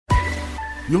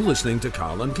You're listening to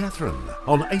Carl and Catherine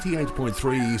on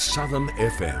 88.3 Southern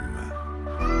FM.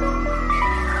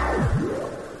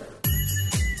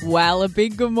 Well, a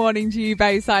big good morning to you,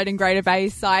 Bayside and Greater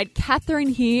Bayside. Catherine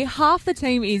here. Half the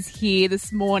team is here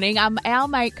this morning. Our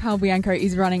mate Carl Bianco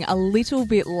is running a little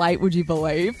bit late, would you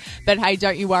believe? But hey,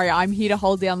 don't you worry. I'm here to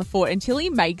hold down the fort until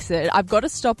he makes it. I've got a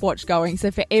stopwatch going,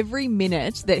 so for every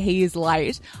minute that he is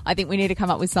late, I think we need to come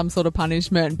up with some sort of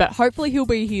punishment. But hopefully he'll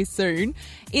be here soon.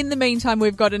 In the meantime,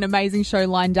 we've got an amazing show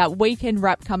lined up. Weekend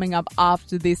wrap coming up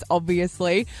after this,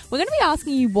 obviously. We're going to be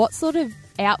asking you what sort of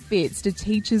outfits do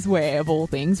teachers wear, of all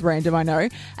things. Random, I know.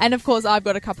 And of course, I've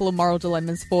got a couple of moral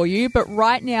dilemmas for you. But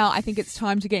right now, I think it's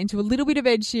time to get into a little bit of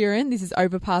Ed Sheeran. This is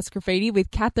Overpass Graffiti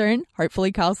with Catherine,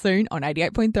 hopefully Carl soon, on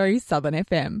 88.3 Southern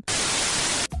FM.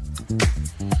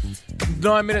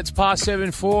 9 minutes past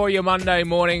 7 for your Monday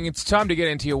morning. It's time to get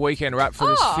into your weekend wrap for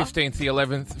this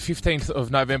 15th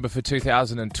of November for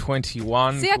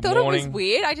 2021. See, I thought it was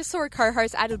weird. I just saw a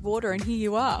co-host added water and here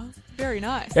you are. Very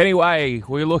nice. Anyway,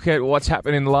 we look at what's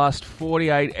happened in the last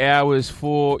 48 hours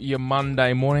for your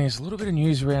Monday morning. There's a little bit of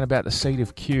news around about the seat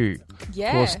of Kew. Yeah.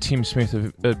 Of course, Tim Smith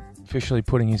officially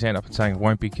putting his hand up and saying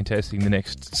won't be contesting the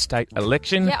next state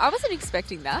election. Yeah, I wasn't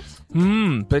expecting that.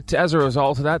 But as a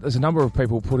result of that, there's a number of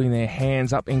people putting their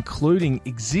hands up, including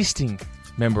existing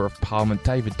Member of Parliament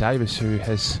David Davis, who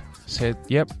has said,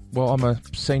 yep, well, I'm a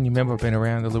senior member. I've been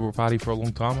around the Liberal Party for a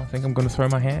long time. I think I'm going to throw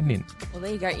my hand in. Well,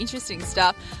 there you go. Interesting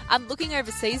stuff. Looking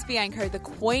overseas, Bianco, the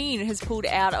Queen has pulled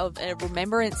out of a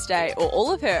Remembrance Day, or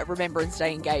all of her Remembrance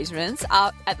Day engagements,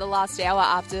 at the last hour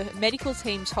after a medical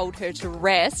team told her to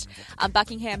rest.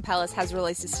 Buckingham Palace has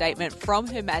released a statement from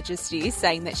Her Majesty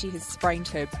saying that she has sprained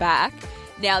her back.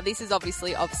 Now, this is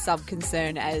obviously of some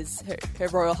concern as her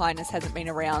Royal Highness hasn't been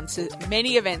around to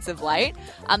many events of late.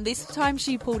 This time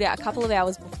she pulled out a couple of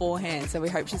hours beforehand, so we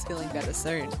hope she's feeling better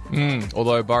soon.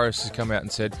 Although Boris has come out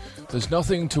and said, there's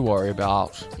nothing to worry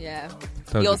about. Yeah.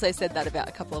 He also said that about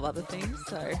a couple of other things,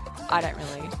 so I don't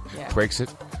really,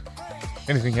 Brexit.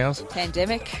 Anything else?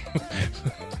 Pandemic.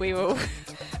 We will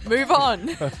move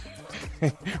on.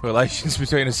 Relations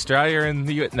between Australia and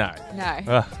the US? No.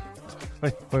 No.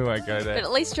 We won't go there. But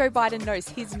at least Joe Biden knows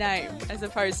his name as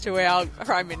opposed to our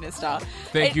Prime Minister.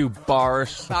 Thank you,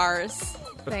 Boris. Boris.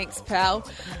 Thanks, pal.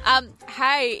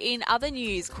 Hey, in other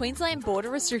news, Queensland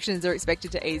border restrictions are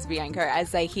expected to ease, Bianco,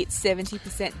 as they hit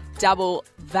 70% double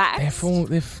vax.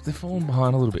 They're falling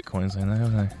behind a little bit, Queensland,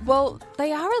 haven't they? Well,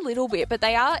 they are a little bit, but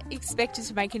they are expected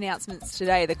to make announcements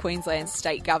today, the Queensland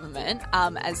state government,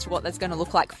 as to what that's going to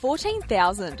look like.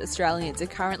 14,000 Australians are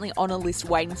currently on a list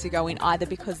waiting to go in, either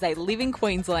because they live in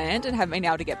Queensland and haven't been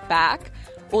able to get back,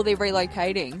 or they're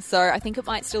relocating. So I think it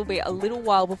might still be a little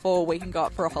while before we can go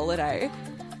up for a holiday,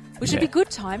 which would be good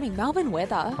timing. Melbourne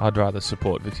weather. I'd rather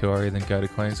support Victoria than go to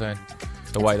Queensland.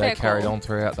 The way they carried on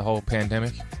throughout the whole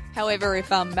pandemic. However, if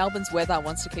Melbourne's weather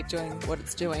wants to keep doing what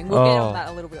it's doing, we'll get on that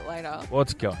a little bit later.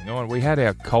 What's going on? We had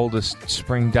our coldest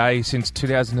spring day since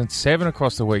 2007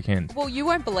 across the weekend. Well, you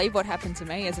won't believe what happened to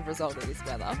me as a result of this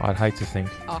weather. I'd hate to think.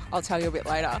 Oh, I'll tell you a bit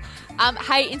later.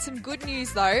 Hey, in some good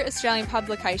news though, Australian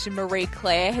publication Marie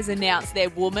Claire has announced their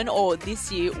Woman, or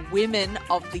this year, Women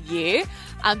of the Year,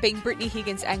 being Brittany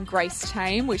Higgins and Grace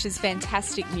Tame, which is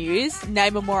fantastic news.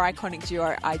 Name a more iconic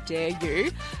duo, I dare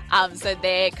you. So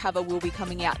their cover will be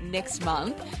coming out next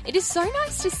month. It is so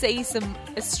nice to see some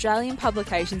Australian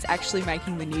publications actually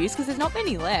making the news, because there's not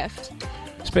many left.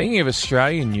 Speaking of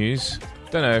Australian news,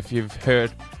 don't know if you've heard,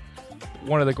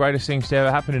 one of the greatest things to ever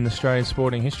happen in Australian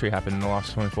sporting history happened in the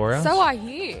last 24 hours. So I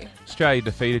hear. Australia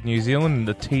defeated New Zealand in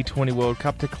the T20 World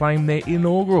Cup to claim their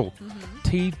inaugural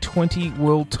T20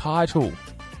 World title.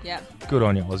 Yeah. Good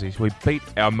on you, Aussies. We beat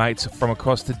our mates from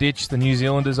across the ditch, the New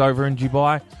Zealanders over in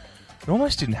Dubai. It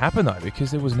almost didn't happen, though, because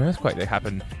there was an earthquake that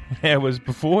happened hours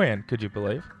beforehand, could you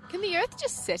believe? Can the earth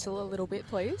just settle a little bit,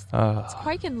 please? It's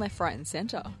quaking left, right and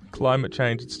centre. Climate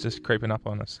change, it's just creeping up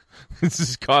on us. This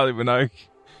is Kylie Minogue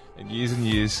and Years and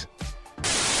Years.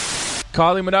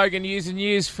 Kylie Minogue and Years and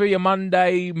Years for your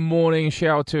Monday morning.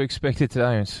 Shower 2 expected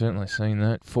today. I've certainly seen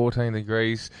that. 14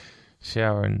 degrees.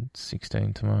 Shower and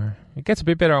 16 tomorrow. It gets a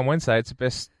bit better on Wednesday. It's the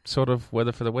best sort of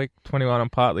weather for the week. 21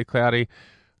 and partly cloudy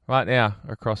right now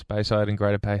across Bayside and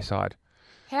Greater Bayside.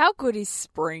 How good is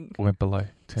spring? We're below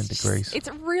 10 degrees. It's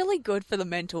really good for the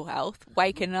mental health.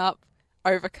 Waking up,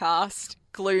 overcast,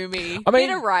 gloomy, I mean,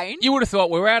 bit of rain. You would have thought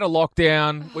we were out of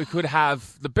lockdown. We could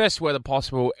have the best weather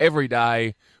possible every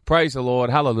day. Praise the Lord.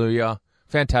 Hallelujah.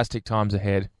 Fantastic times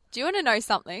ahead. Do you want to know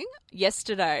something?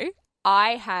 Yesterday,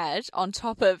 I had, on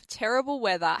top of terrible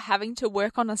weather, having to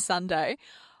work on a Sunday,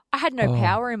 I had no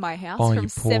power in my house Oh, from you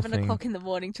poor 7 thing. o'clock in the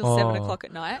morning till 7 Oh. o'clock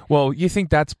at night. Well, you think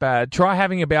that's bad. Try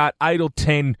having about 8 or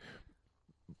 10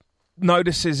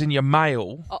 notices in your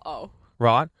mail, Uh-oh.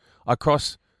 right,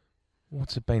 across,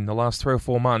 what's it been, the last 3 or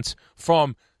 4 months,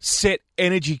 from Set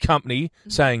Energy Company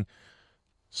saying,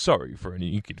 sorry for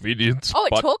any inconvenience. Oh, it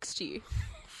but talks to you.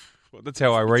 Well, that's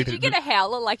how I read Did you it. get a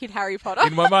howler like in Harry Potter?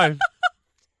 In my mind.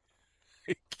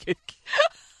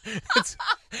 It's-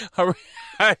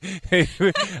 I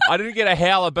didn't get a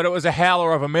howler, but it was a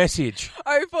howler of a message.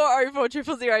 0404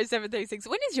 000 736.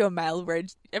 When is your mail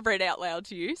read out loud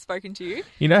to you, spoken to you?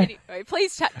 You know, Anyway,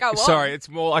 please go on. sorry, it's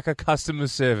more like a customer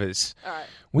service. All right.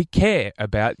 We care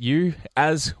about you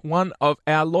as one of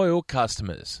our loyal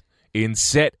customers in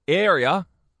Set area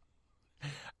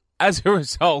as a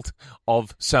result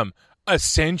of some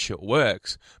essential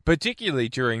works, particularly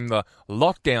during the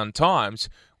lockdown times.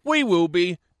 We will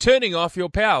be turning off your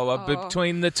power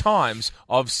between the times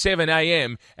of 7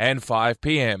 a.m. and 5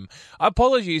 p.m.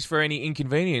 Apologies for any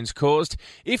inconvenience caused.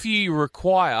 If you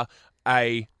require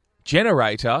a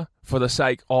generator for the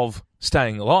sake of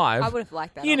staying alive, I would have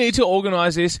liked that. you need to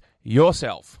organise this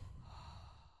yourself.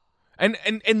 And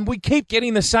we keep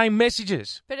getting the same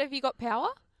messages. But have you got power?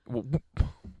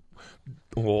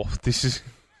 Oh, this is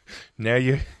now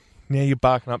you're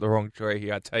barking up the wrong tree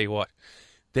here. I tell you what,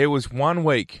 there was 1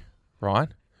 week, right,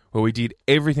 where we did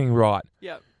everything right.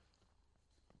 Yep.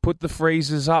 Put the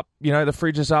freezers up, the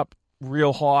fridges up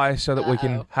real high so that we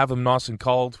can have them nice and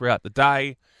cold throughout the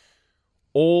day,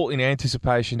 all in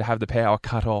anticipation to have the power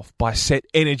cut off by Set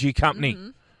Energy Company. Mm-hmm.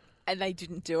 And they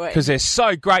didn't do it. Because they're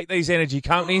so great, these energy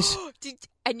companies.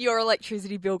 And your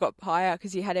electricity bill got higher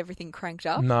because you had everything cranked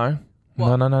up? No.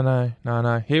 What?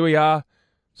 No. Here we are.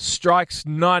 Strikes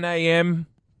 9 a.m.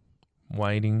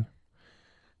 Waiting.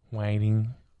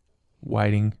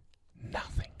 Nothing.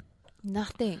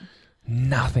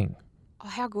 Oh,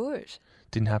 how good.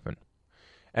 Didn't happen.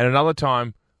 And another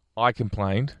time, I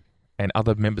complained, and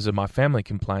other members of my family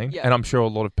complained, Yeah. and I'm sure a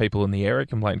lot of people in the area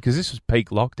complained, because this was peak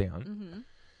lockdown,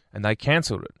 and they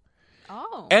cancelled it.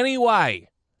 Oh. Anyway,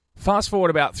 fast forward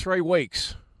about 3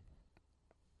 weeks.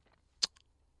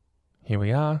 Here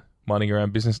we are, minding your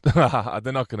own business. They're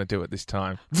not going to do it this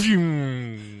time.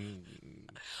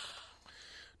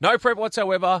 No prep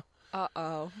whatsoever.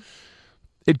 Uh-oh.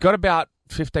 It got about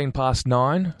 15 past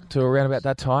 9 to around about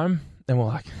that time, and we're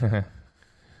like,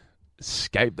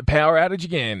 escape the power outage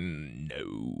again.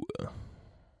 No.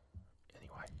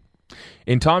 Anyway,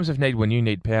 in times of need, when you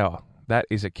need power, that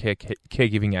is a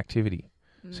caregiving activity.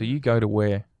 So you go to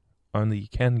where only you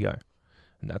can go,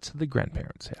 and that's to the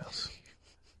grandparents' house.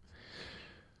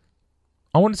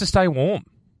 I wanted to stay warm.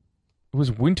 It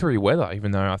was wintry weather,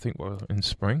 even though I think we're in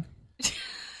spring.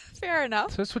 Fair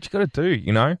enough. So that's what you got to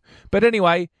do, But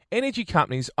anyway, energy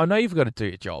companies, I know you've got to do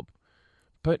your job,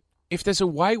 but if there's a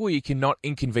way where you cannot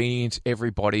inconvenience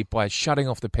everybody by shutting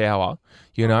off the power,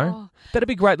 that'd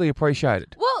be greatly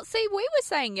appreciated. Well, see, we were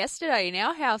saying yesterday in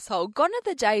our household, gone are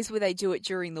the days where they do it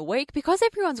during the week because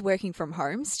everyone's working from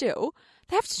home still.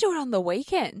 They have to do it on the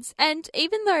weekends. And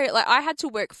even though I had to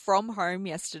work from home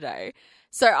yesterday,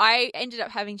 so I ended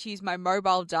up having to use my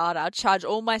mobile data, charge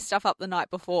all my stuff up the night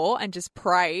before and just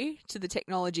pray to the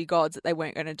technology gods that they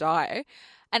weren't going to die,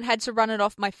 and had to run it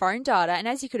off my phone data. And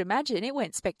as you could imagine, it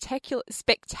went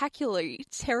spectacularly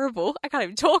terrible. I can't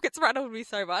even talk. It's rattled me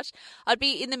so much. I'd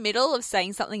be in the middle of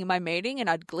saying something in my meeting and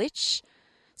I'd glitch.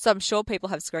 So I'm sure people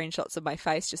have screenshots of my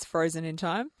face just frozen in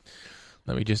time.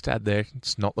 Let me just add there,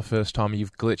 it's not the first time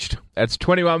you've glitched. It's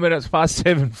 21 minutes past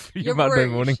 7 for your You're Monday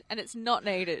rude, morning. and it's not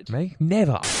needed. Me?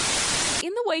 Never. In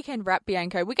the weekend wrap,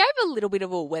 Bianco, we gave a little bit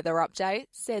of a weather update,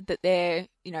 said that the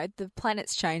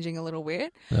planet's changing a little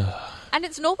bit. And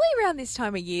it's normally around this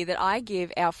time of year that I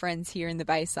give our friends here in the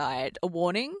Bayside a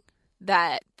warning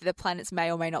that the planets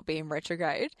may or may not be in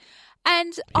retrograde.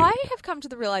 And I have come to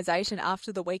the realisation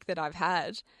after the week that I've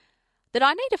had that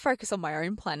I need to focus on my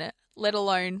own planet, let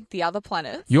alone the other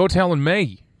planets. You're telling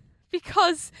me.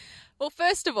 Because, well,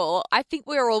 first of all, I think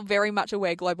we're all very much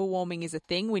aware global warming is a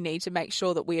thing. We need to make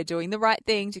sure that we are doing the right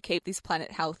thing to keep this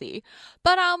planet healthy.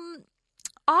 But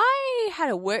I had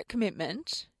a work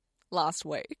commitment last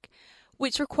week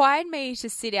which required me to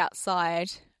sit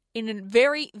outside in a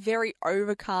very, very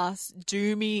overcast,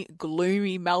 doomy,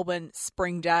 gloomy Melbourne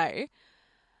spring day.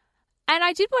 And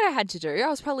I did what I had to do. I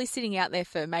was probably sitting out there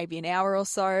for maybe an hour or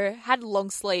so, had long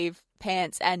sleeve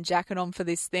pants and jacket on for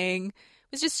this thing,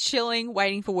 was just chilling,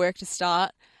 waiting for work to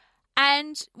start,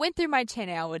 and went through my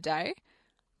 10-hour day,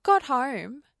 got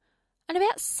home, and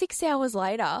about 6 hours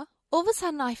later, all of a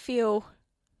sudden I feel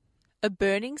a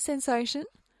burning sensation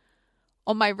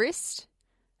on my wrist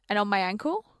and on my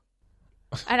ankle.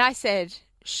 And I said,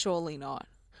 surely not.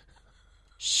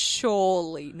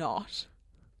 Surely not.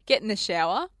 Get in the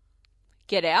shower.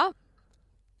 Get out.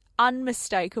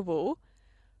 Unmistakable.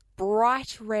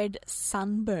 Bright red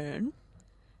sunburn.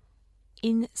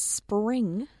 In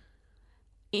spring.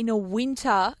 In a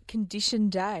winter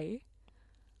conditioned day.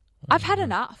 I've had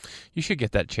enough. You should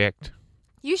get that checked.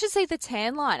 You should see the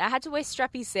tan line. I had to wear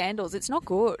strappy sandals. It's not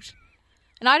good.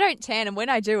 And I don't tan, and when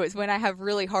I do, it's when I have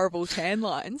really horrible tan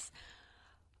lines.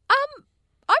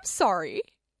 I'm sorry.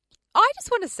 I just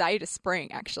want to say to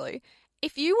spring, actually,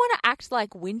 if you want to act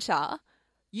like winter,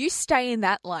 you stay in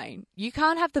that lane. You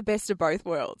can't have the best of both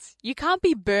worlds. You can't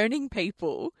be burning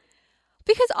people.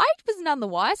 Because I was none the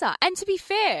wiser. And to be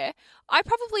fair, I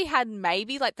probably had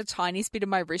maybe like the tiniest bit of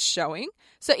my wrist showing.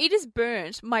 So it has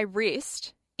burnt my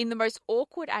wrist in the most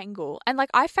awkward angle. And like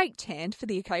I fake tanned for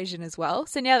the occasion as well.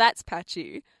 So now that's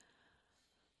patchy.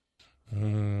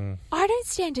 I don't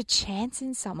stand a chance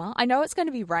in summer. I know it's going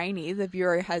to be rainy. The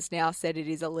Bureau has now said it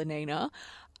is a La Nina.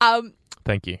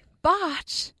 Thank you.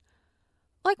 But,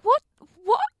 like, what?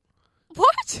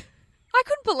 I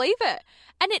couldn't believe it.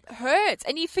 And it hurts.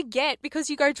 And you forget because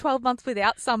you go 12 months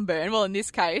without sunburn. Well, in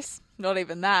this case, not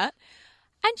even that.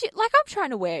 And, I'm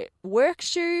trying to wear work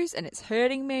shoes and it's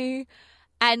hurting me.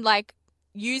 And,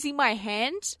 using my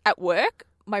hand at work,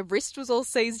 my wrist was all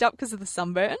seized up because of the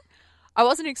sunburn. I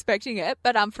wasn't expecting it,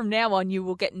 but from now on, you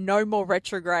will get no more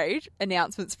retrograde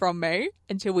announcements from me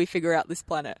until we figure out this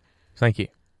planet. Thank you.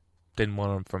 Didn't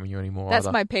want them from you anymore. That's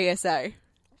either. my PSA.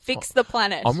 Fix the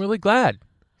planet. I'm really glad.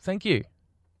 Thank you.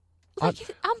 It's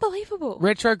unbelievable.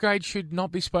 Retrograde should not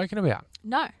be spoken about.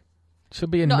 No.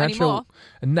 Should be a Not anymore.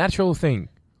 natural thing.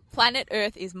 Planet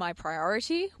Earth is my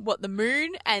priority. What the Moon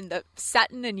and the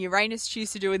Saturn and Uranus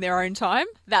choose to do in their own time,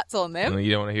 that's on them.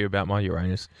 You don't want to hear about my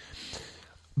Uranus.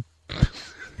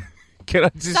 Can I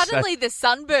just Suddenly the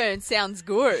sunburn sounds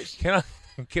good.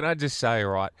 Can I just say,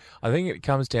 right, I think it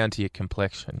comes down to your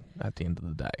complexion at the end of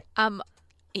the day.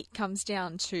 It comes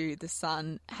down to the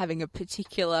sun having a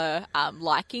particular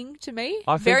liking to me.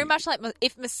 I think- Very much like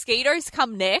if mosquitoes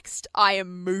come next, I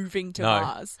am moving to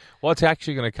Mars. What's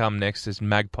actually going to come next is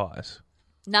magpies.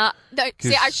 No.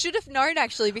 See, I should have known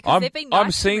actually because they've been nice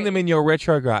I'm seeing to me. them in your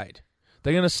retrograde.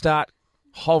 They're going to start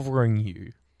hovering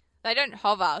you. They don't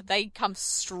hover. They come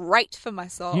straight for my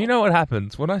soul. You know what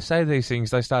happens? When I say these things,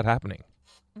 they start happening.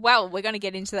 Well, we're going to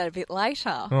get into that a bit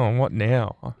later. Oh, what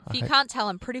now? If you can't tell,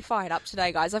 I'm pretty fired up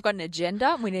today, guys. I've got an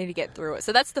agenda and we need to get through it.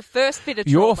 So that's the first bit of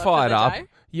trauma You're for fired the up. day.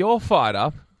 You're fired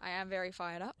up. I am very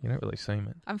fired up. You don't really seem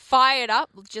it. I'm fired up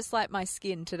just like my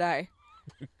skin today.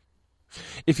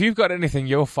 If you've got anything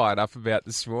you're fired up about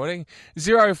this morning,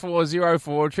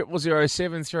 0404 000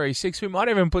 736. We might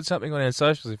even put something on our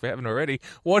socials if we haven't already.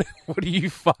 What are you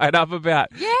fired up about?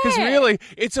 Yeah. Because really,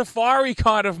 it's a fiery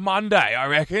kind of Monday, I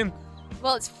reckon.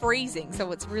 Well, it's freezing,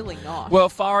 so it's really not. Well,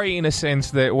 fiery in a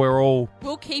sense that we'll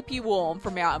keep you warm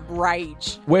from our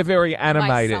rage. we're very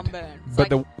animated, sunburn. It's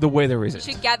but like- the weather You isn't.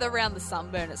 should gather around the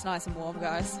sunburn. It's nice and warm,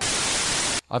 guys.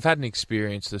 I've had an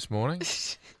experience this morning.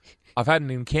 I've had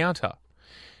an encounter.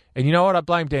 And you know what? I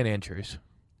blame Dan Andrews.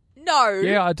 No.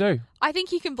 Yeah, I do. I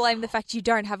think you can blame the fact you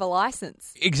don't have a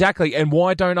license. Exactly. And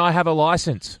why don't I have a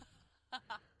license?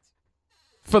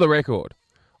 For the record,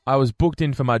 I was booked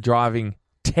in for my driving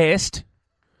test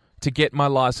to get my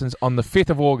license on the 5th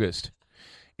of August.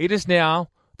 It is now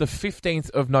the 15th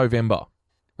of November.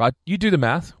 Right? You do the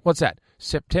math. What's that?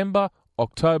 September,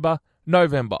 October,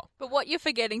 November. But what you're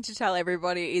forgetting to tell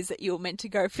everybody is that you were meant to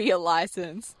go for your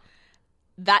license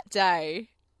that day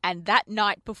and that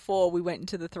night before we went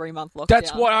into the 3-month lockdown.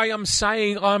 That's why I am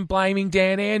saying I'm blaming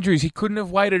Dan Andrews. He couldn't have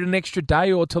waited an extra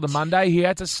day or till the Monday. He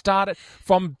had to start it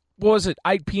from,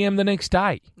 8 p.m. the next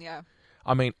day. Yeah.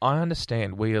 I mean, I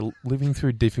understand we are living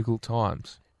through difficult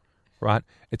times, right?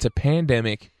 It's a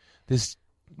pandemic.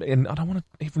 And I don't want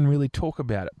to even really talk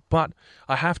about it, but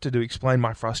I have to explain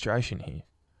my frustration here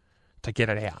to get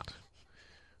it out,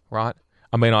 right?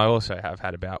 I mean, I also have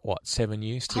had about, 7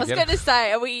 years to I was get going it. to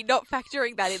say, are we not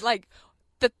factoring that in? Like,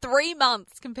 the 3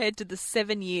 months compared to the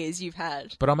 7 years you've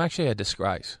had. But I'm actually a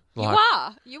disgrace. You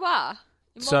are. In more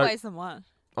So- ways than one.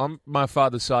 On my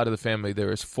father's side of the family, there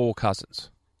is 4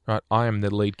 cousins, right? I am the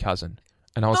lead cousin.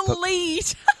 And I was The lead.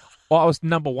 I was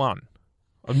number 1.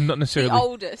 I'm not necessarily... The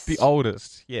oldest. The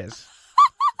oldest, yes.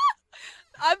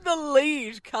 I'm the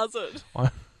lead cousin.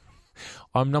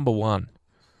 I'm number 1,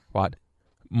 right?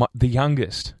 The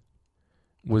youngest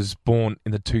was born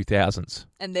in the 2000s.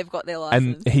 And they've got their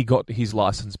license. And he got his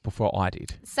license before I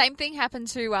did. Same thing happened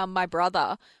to my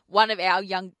brother. One of our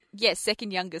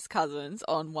second youngest cousins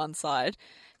on one side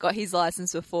got his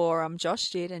license before Josh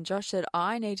did. And Josh said,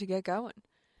 I need to get going.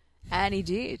 And he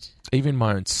did. Even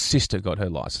my own sister got her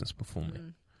license before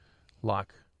me.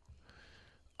 Like,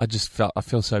 I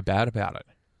feel so bad about it.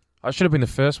 I should have been the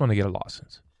first one to get a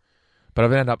license. But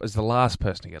I've ended up as the last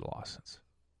person to get a license.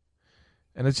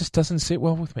 And it just doesn't sit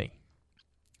well with me.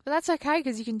 But that's okay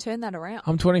because you can turn that around.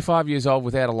 I'm 25 years old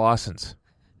without a license.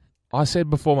 I said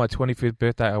before my 25th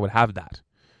birthday I would have that.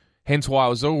 Hence why I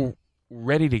was all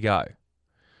ready to go.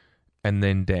 And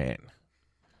then Dan.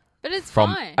 But it's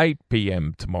From fine. 8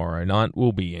 p.m. tomorrow night,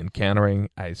 we'll be encountering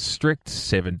a strict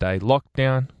 7-day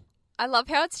lockdown. I love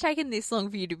how it's taken this long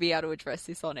for you to be able to address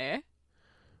this on air.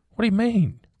 What do you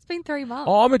mean? It's been 3 months.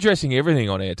 Oh, I'm addressing everything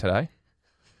on air today.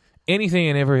 Anything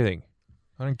and everything.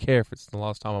 I don't care if it's the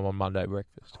last time I'm on Monday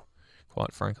breakfast,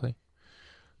 quite frankly.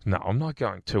 No, I'm not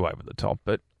going too over the top,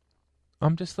 but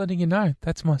I'm just letting you know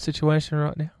that's my situation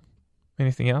right now.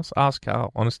 Anything else? Ask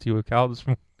Carl. Honesty with Carl this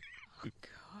morning. Oh,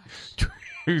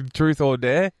 gosh. Truth or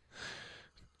dare?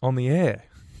 On the air.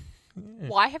 Yeah.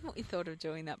 Why haven't we thought of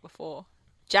doing that before?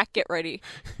 Jack, get ready.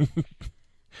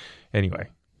 Anyway,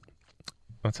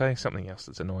 I'll tell you something else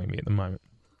that's annoying me at the moment.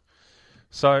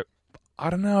 So,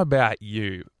 I don't know about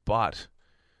you, but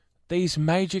these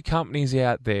major companies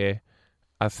out there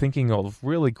are thinking of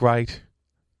really great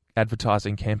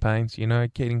advertising campaigns, you know,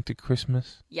 getting to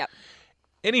Christmas. Yep.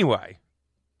 Anyway,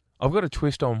 I've got a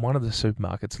twist on one of the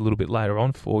supermarkets a little bit later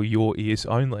on for your ears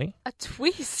only. A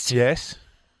twist? Yes,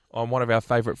 on one of our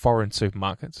favourite foreign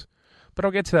supermarkets. But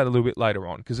I'll get to that a little bit later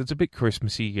on because it's a bit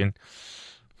Christmassy and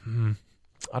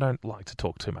I don't like to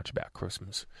talk too much about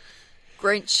Christmas.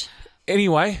 Grinch.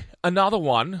 Anyway, another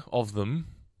one of them,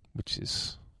 which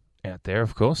is out there,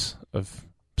 of course, of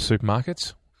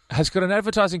supermarkets, has got an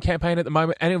advertising campaign at the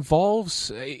moment and it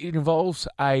involves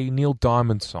a Neil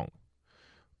Diamond song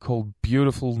called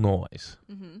Beautiful Noise.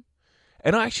 Mm-hmm.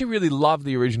 And I actually really love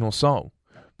the original song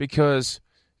because,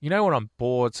 you know, when I'm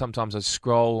bored, sometimes I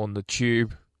scroll on the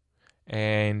tube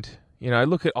and, you know,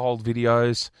 look at old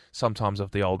videos, sometimes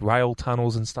of the old rail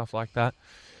tunnels and stuff like that,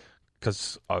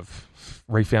 because I've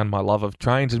refound my love of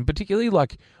trains and particularly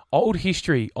like old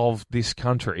history of this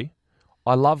country.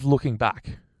 I love looking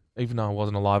back, even though I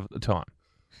wasn't alive at the time.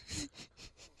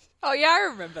 Oh, yeah, I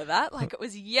remember that. Like it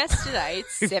was yesterday.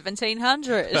 It's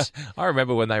 1700. I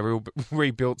remember when they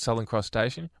rebuilt Southern Cross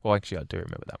Station. Well, actually, I do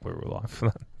remember that. We were alive for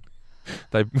that.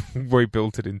 They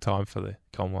rebuilt it in time for the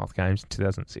Commonwealth Games in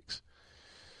 2006.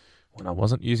 When I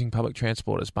wasn't using public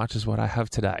transport as much as what I have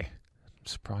today. I'm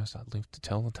surprised I lived to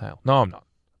tell the tale. No, I'm not.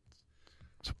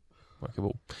 It's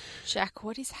workable. Jack,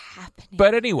 what is happening?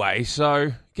 But anyway,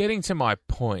 so getting to my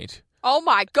point. Oh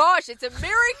my gosh, it's a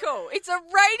miracle. It's a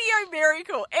radio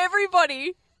miracle.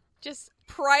 Everybody just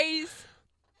praise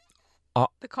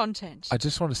the content. I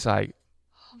just want to say,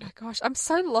 oh my gosh, I'm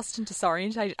so lost and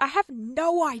disorientated. I have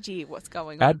no idea what's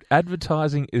going on.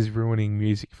 Advertising is ruining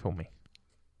music for me.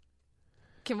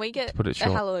 Can we get put it a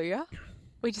short. hallelujah?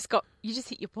 You just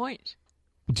hit your point.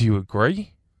 Do you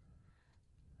agree?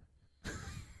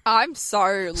 I'm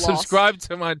so lost. Subscribe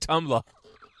to my Tumblr.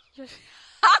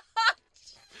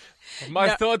 My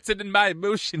thoughts and my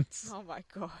emotions Oh my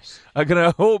gosh. are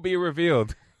going to all be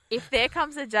revealed. If there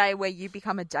comes a day where you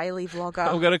become a daily vlogger,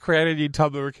 I'm going to create a new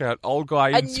Tumblr account. Old guy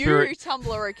a in new spirit.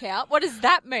 Tumblr account, what does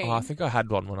that mean? Oh, I think I had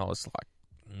one when I was like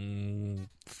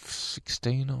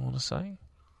 16, I want to say.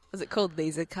 Was it called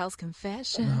These Are Carl's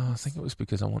Confessions? No, I think it was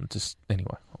because I wanted to...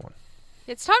 Anyway,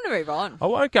 It's time to move on. I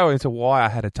won't go into why I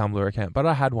had a Tumblr account, but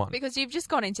I had one. Because you've just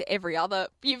gone into every other...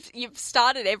 You've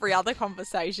started every other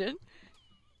conversation.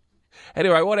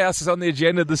 Anyway, what else is on the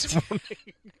agenda this morning?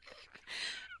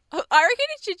 I reckon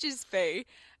it should just be,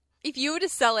 if you were to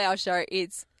sell our show,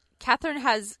 it's Catherine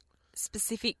has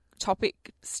specific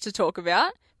topics to talk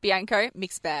about. Bianco,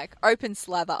 mixed bag. Open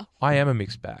slather. I am a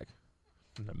mixed bag.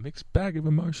 And a mixed bag of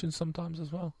emotions sometimes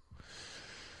as well.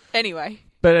 Anyway.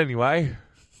 But anyway,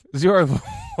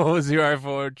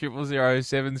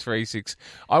 0404000736.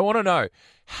 I want to know,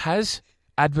 has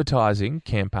advertising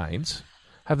campaigns,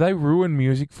 have they ruined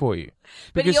music for you?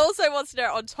 But he also wants to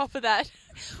know, on top of that,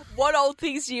 what old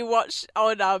things do you watch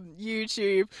on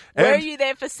YouTube? Were you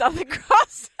there for Southern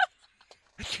Cross?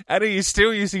 And are you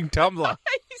still using Tumblr? Are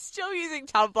you still using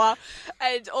Tumblr?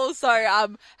 And also,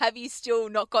 have you still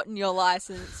not gotten your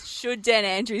license? Should Dan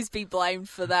Andrews be blamed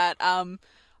for that? Are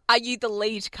you the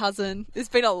lead cousin? There's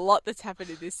been a lot that's happened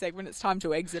in this segment. It's time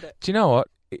to exit it. Do you know what?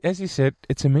 As you said,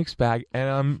 it's a mixed bag, and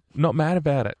I'm not mad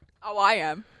about it. Oh, I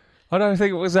am. I don't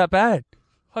think it was that bad.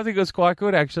 I think it was quite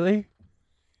good, actually.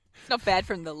 It's not bad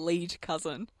from the lead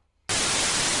cousin.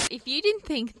 If you didn't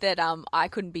think that I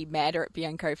couldn't be madder at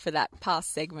Bianco for that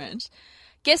past segment,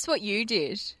 guess what you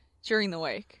did during the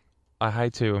week? I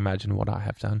hate to imagine what I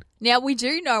have done. Now, we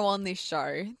do know on this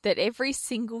show that every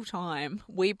single time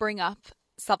we bring up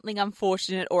something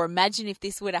unfortunate or imagine if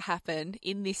this were to happen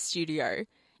in this studio,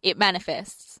 it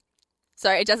manifests.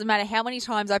 So it doesn't matter how many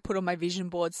times I put on my vision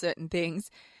board certain things,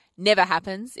 never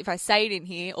happens. If I say it in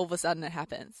here, all of a sudden it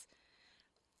happens.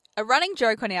 A running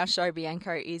joke on our show,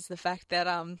 Bianco, is the fact that,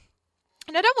 and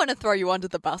I don't want to throw you under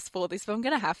the bus for this, but I'm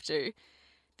going to have to,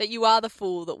 that you are the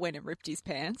fool that went and ripped his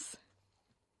pants.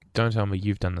 Don't tell me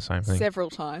you've done the same thing. Several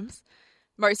times.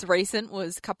 Most recent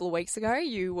was a couple of weeks ago.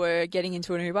 You were getting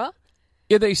into an Uber.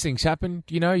 Yeah, these things happen.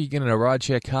 You know, you get in a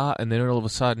rideshare car and then all of a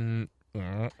sudden...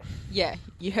 Yeah,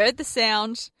 you heard the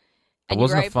sound. It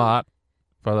wasn't a fart,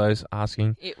 for those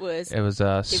asking. It was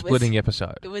a splitting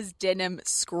episode. It was Denim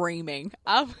screaming.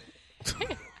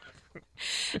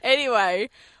 Anyway,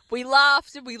 we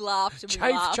laughed and we laughed and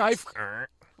we laughed. Chafe.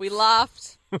 We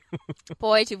laughed.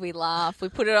 Boy, did we laugh. We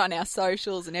put it on our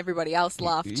socials and everybody else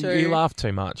laughed too. You laughed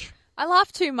too much. I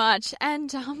laughed too much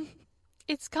and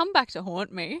it's come back to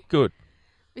haunt me. Good.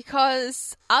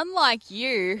 Because unlike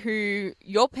you, who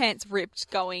your pants ripped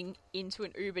going into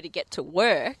an Uber to get to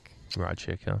work,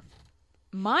 Rideshare car.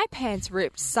 my pants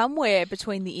ripped somewhere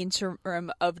between the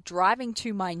interim of driving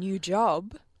to my new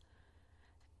job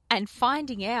and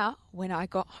finding out when I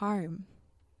got home.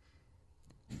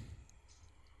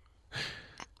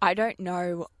 I don't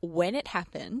know when it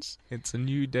happened. It's a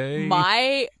new day.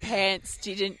 My pants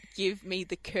didn't give me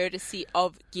the courtesy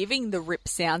of giving the rip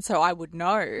sound so I would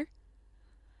know.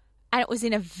 And it was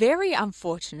in a very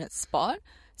unfortunate spot.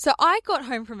 So I got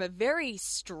home from a very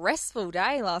stressful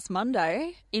day last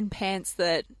Monday in pants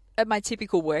that are my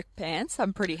typical work pants.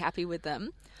 I'm pretty happy with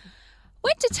them.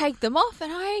 Went to take them off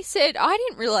and I said, I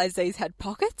didn't realise these had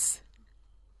pockets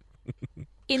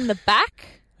in the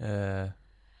back.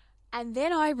 And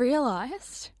then I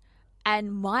realised,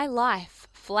 and my life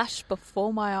flashed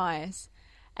before my eyes,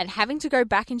 and having to go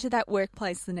back into that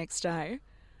workplace the next day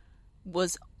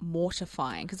was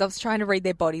mortifying because I was trying to read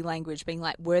their body language, being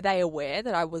like, were they aware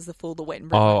that I was the fool that went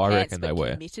and ripped my I pants, reckon but they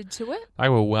were. committed to it? They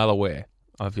were well aware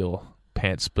of your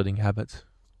pants splitting habits.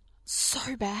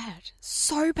 So bad.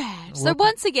 So bad. So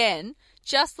once again,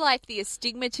 just like the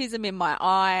astigmatism in my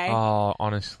eye Oh,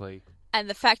 honestly. and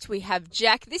the fact we have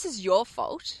Jack, this is your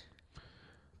fault.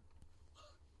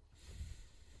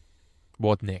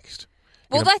 What next?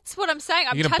 Well, that's what I'm saying.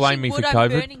 I'm You're going to touching blame me for wood, I'm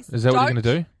COVID? burning- Is that what you're going to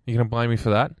Don't. do? You're going to blame me for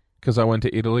that? Because I went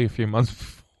to Italy a few months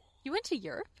before. You went to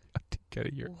Europe? I did go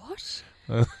to Europe.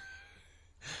 What?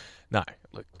 No,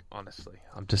 look, honestly,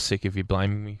 I'm just sick of you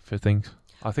blaming me for things.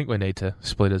 I think we need to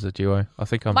split as a duo. I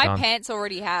think I'm My done. pants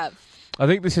already have. I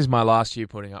think this is my last year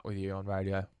putting up with you on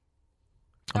radio.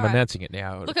 I'm All right. announcing it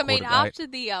now. Look, I mean, after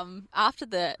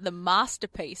the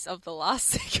masterpiece of the last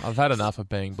segment, I've had enough of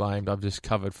being blamed. I've just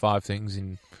covered 5 things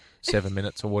in 7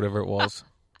 minutes or whatever it was.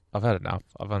 I've had enough.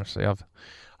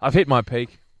 I've hit my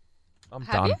peak. I'm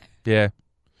Have done. you? Yeah,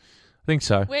 I think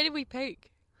so. Where did we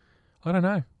peak? I don't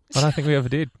know. I don't think we ever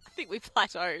did. I think we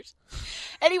plateaued.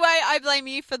 Anyway, I blame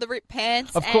you for the ripped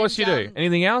pants. Of course you and, do.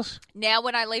 Anything else? Now,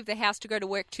 when I leave the house to go to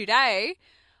work today,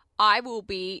 I will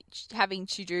be having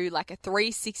to do like a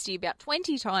 360 about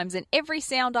 20 times, and every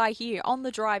sound I hear on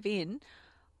the drive in,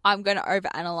 I'm going to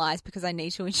overanalyze because I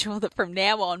need to ensure that from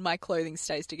now on my clothing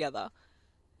stays together.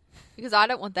 Because I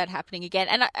don't want that happening again.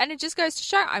 And it just goes to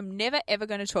show I'm never, ever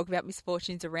going to talk about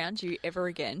misfortunes around you ever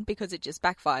again because it just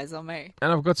backfires on me.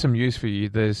 And I've got some news for you.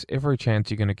 There's every chance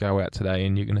you're going to go out today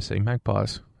and you're going to see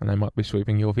magpies, and they might be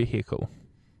sweeping your vehicle.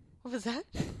 What was that?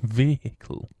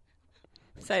 Vehicle.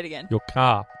 Say it again. Your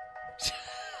car.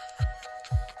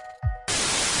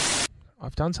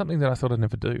 I've done something that I thought I'd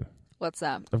never do. What's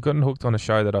that? I've gotten hooked on a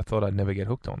show that I thought I'd never get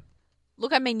hooked on.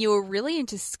 Look, I mean, you were really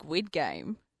into Squid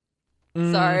Game.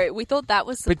 So we thought that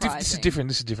was surprising. But this is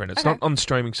different. It's Okay. not on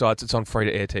streaming sites. It's on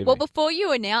free-to-air TV. Well, before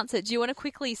you announce it, do you want to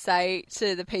quickly say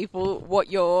to the people what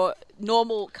your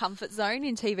normal comfort zone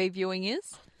in TV viewing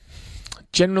is?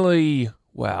 Generally,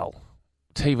 well,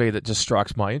 TV that just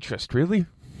strikes my interest, really.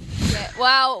 Yeah.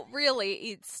 Well, really,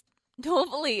 it's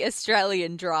normally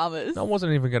Australian dramas. I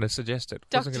wasn't even going to suggest it.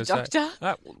 Doctor, Wasn't gonna Doctor.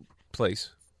 Say,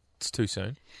 please. It's too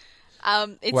soon.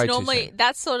 It's Way too normally soon.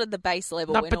 that's sort of the base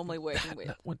level No, we're but- normally working with.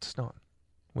 No, it's not.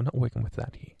 We're not working with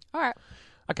that here. All right.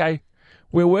 Okay.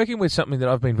 We're working with something that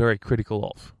I've been very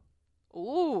critical of.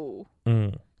 Ooh.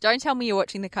 Mm. Don't tell me you're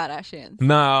watching the Kardashians.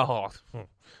 No.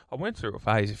 I went through a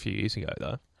phase a few years ago,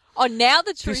 though. Oh, now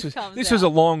the truth This comes was a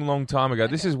out. long, long time ago.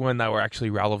 This is when they were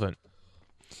actually relevant.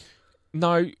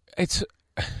 No, it's...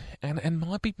 And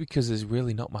might be because there's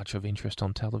really not much of interest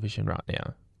on television right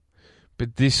now.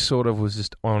 But this sort of was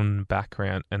just on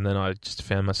background, and then I just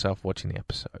found myself watching the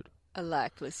episode. I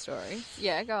like this story.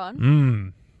 Yeah, go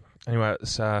on. Anyway,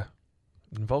 it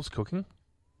involves cooking.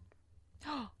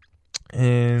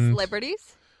 And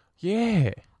Celebrities?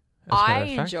 yeah. as a matter I of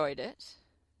fact. enjoyed it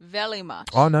very much.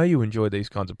 I know you enjoy these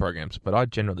kinds of programs, but I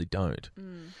generally don't.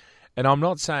 And I'm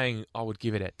not saying I would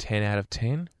give it a 10 out of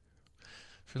 10. I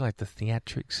feel like the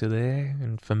theatrics are there,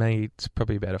 and for me, it's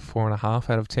probably about a 4.5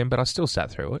 out of 10, but I still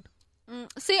sat through it.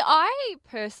 See, I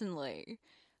personally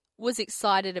was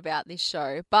excited about this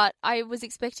show, but I was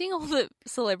expecting all the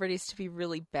celebrities to be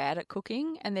really bad at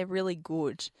cooking, and they're really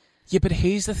good. Yeah, but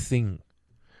here's the thing.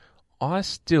 I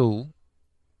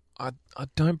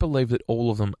don't believe that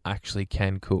all of them actually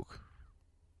can cook.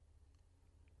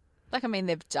 Like, I mean,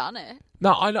 they've done it.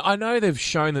 No, I know they've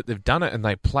shown that they've done it and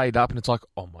they played up and it's like,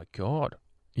 oh my God.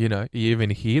 You know, you even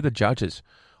hear the judges.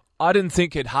 I didn't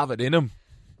think he'd have it in him.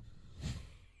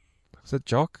 Is that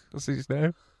Jock? What's his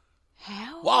name?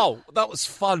 How? Wow, that was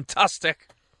fantastic.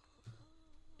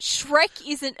 Shrek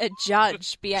isn't a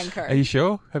judge, Bianco. Are you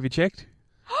sure? Have you checked?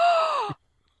 I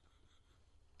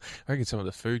reckon some of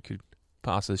the food could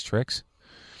pass as Shrek's.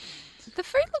 The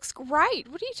food looks great.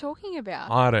 What are you talking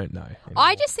about? I don't know.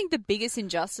 I just think the biggest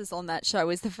injustice on that show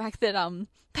is the fact that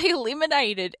they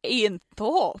eliminated Ian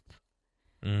Thorpe.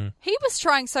 He was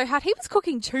trying so hard. He was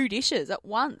cooking 2 dishes at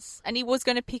once, and he was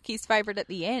going to pick his favourite at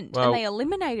the end, Well, and they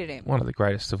eliminated him. One of the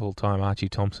greatest of all time, Archie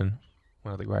Thompson,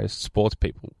 one of the greatest sports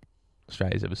people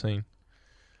Australia's ever seen.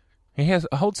 He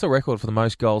holds the record for the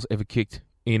most goals ever kicked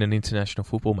in an international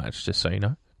football match, just so you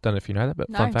know. Don't know if you know that, but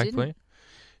No, fun fact didn't. for you.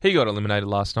 He got eliminated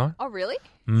last night. Oh, really?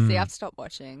 See, I've stopped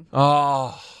watching.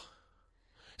 Oh.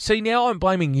 See, now I'm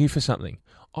blaming you for something.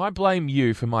 I blame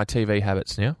you for my TV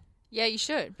habits now. Yeah, you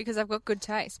should, because I've got good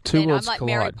taste. But Two then worlds I'm like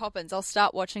Mary collide. Poppins. I'll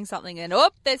start watching something and, oh,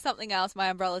 there's something else. My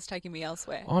umbrella's taking me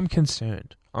elsewhere. I'm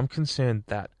concerned. I'm concerned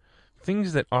that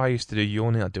things that I used to do,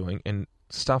 you're now doing, and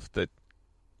stuff that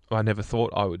I never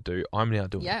thought I would do, I'm now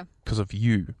doing Yeah. because of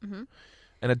you. Mm-hmm.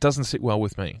 And it doesn't sit well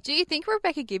with me. Do you think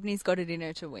Rebecca Gibney's got it in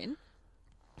her to win?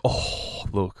 Oh,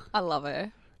 look. I love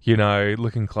her. You know,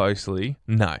 looking closely,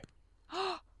 no.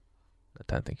 I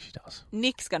don't think she does.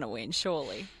 Nick's going to win,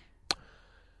 surely.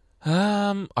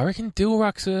 I reckon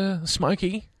Dilruck's a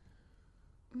smoky.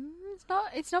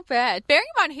 It's not bad. Bearing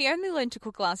in mind, he only learned to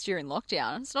cook last year in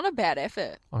lockdown. It's not a bad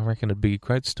effort. I reckon it'd be a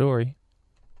great story.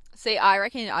 See, I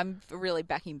reckon I'm really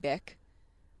backing Beck.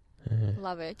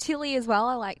 Love her. Tilly as well.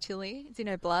 I like Tilly. It's in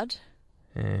her blood.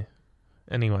 Yeah.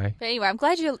 Anyway, But anyway, I'm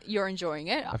glad you're enjoying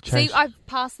it. I've See, changed- I've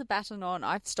passed the baton on.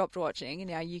 I've stopped watching, and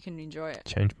now you can enjoy it.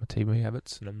 changed my TV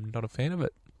habits, and I'm not a fan of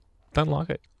it. Don't like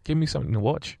it. Give me something to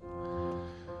watch.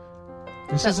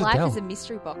 This But is life Adele. is a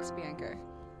mystery box, Bianco.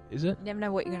 Is it? You never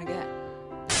know what you're going to get.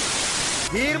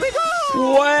 Here we go!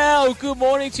 Well, good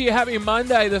morning to you. Happy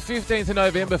Monday, the 15th of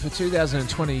November for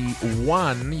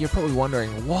 2021. You're probably wondering,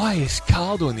 why is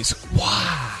Carl doing this?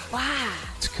 Why? Wow.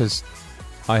 It's because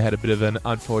I had a bit of an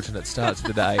unfortunate start to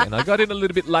the day, and I got in a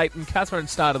little bit late, and Catherine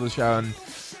started the show, and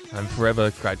I'm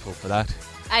forever grateful for that.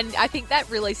 And I think that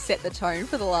really set the tone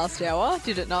for the last hour,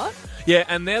 did it not? Yeah,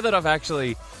 and now that I've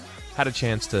actually had a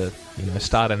chance to,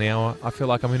 start an hour, I feel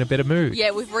like I'm in a better mood.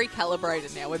 Yeah, we've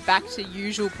recalibrated now. We're back to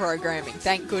usual programming.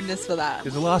 Thank goodness for that.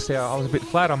 Because the last hour I was a bit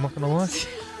flat, I'm not going to lie.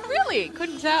 Really?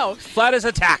 Couldn't tell. Flat as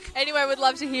a tack. Anyway, we'd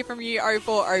love to hear from you.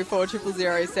 0404 000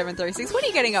 736. What are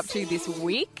you getting up to this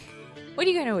week? What are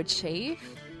you going to achieve?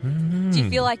 Do you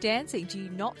feel like dancing? Do you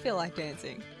not feel like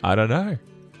dancing? I don't know.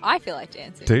 I feel like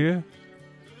dancing. Do you?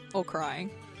 Or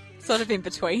crying. Sort of in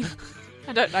between.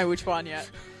 I don't know which one yet.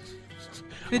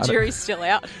 The don't- jury's still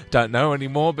out. Don't know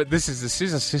anymore, but this is the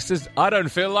Scissor Sisters. I don't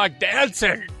feel like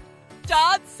dancing.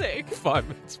 Dancing. 5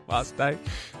 minutes past 8.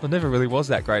 I never really was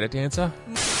that great a dancer.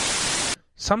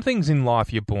 Some things in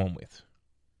life you're born with,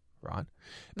 right?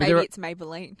 But Maybe there are- it's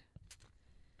Maybelline.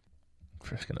 I'm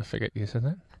just going to forget you said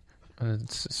that.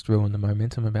 It's just ruined the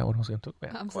momentum about what I was going to talk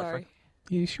about. I'm quite sorry.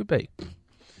 frankly. You should be.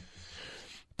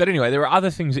 But anyway, there are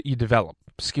other things that you develop.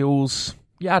 Skills,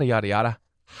 yada, yada, yada.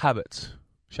 Habits,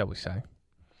 shall we say.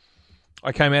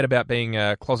 I came out about being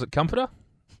a closet comforter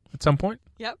at some point.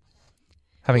 Yep.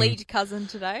 Having, Lead cousin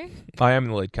today. I am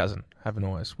the lead cousin. Haven't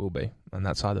always, will be. On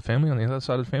that side of the family. On the other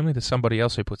side of the family, there's somebody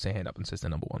else who puts their hand up and says they're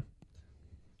number one.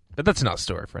 But that's another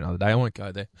story for another day. I won't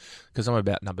go there because I'm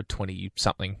about number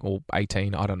 20-something or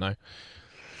 18. I don't know.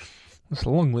 It's a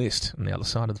long list on the other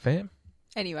side of the fam.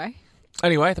 Anyway.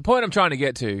 Anyway, the point I'm trying to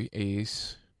get to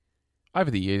is over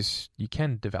the years, you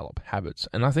can develop habits.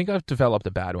 And I think I've developed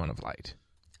a bad one of late.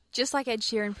 Just like Ed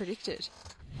Sheeran predicted.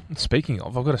 Speaking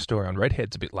of, I've got a story on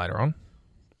redheads a bit later on.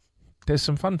 There's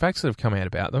some fun facts that have come out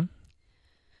about them.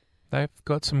 They've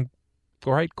got some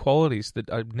great qualities that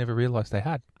I never realised they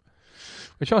had.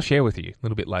 which I'll share with you a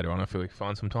little bit later on if we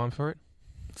find some time for it.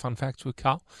 Fun facts with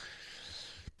Carl.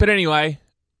 But anyway,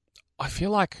 I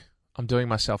feel like I'm doing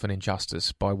myself an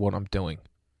injustice by what I'm doing.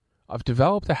 I've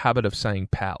developed a habit of saying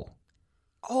pal.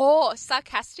 Oh,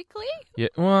 sarcastically? Yeah,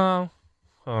 well,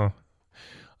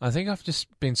 I think I've just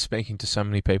been speaking to so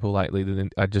many people lately that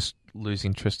I just lose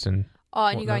interest in. Oh,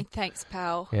 and you're whatnot. going, thanks,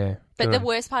 pal. Yeah. But the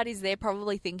worst part is they're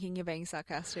probably thinking you're being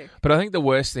sarcastic. But I think the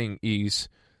worst thing is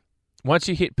once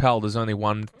you hit pal, there's only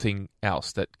one thing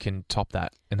else that can top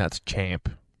that, and that's champ.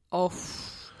 Oh,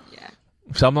 yeah.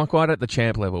 So I'm not quite at the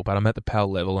champ level, but I'm at the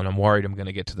pal level, and I'm worried I'm going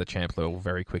to get to the champ level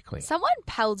very quickly. Someone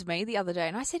palled me the other day,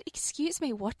 and I said, excuse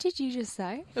me, what did you just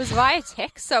say? It was via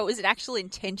text, so it was an actual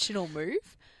intentional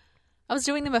move. I was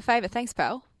doing them a favour. Thanks,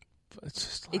 pal. It's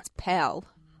just like, It's pal.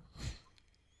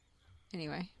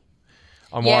 Anyway.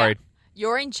 I'm Yeah. worried.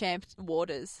 You're in champ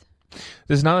waters.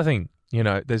 There's another thing,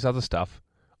 there's other stuff.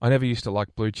 I never used to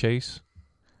like blue cheese.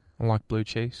 I like blue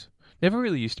cheese. Never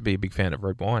really used to be a big fan of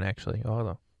red wine, actually,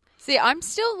 either. See, I'm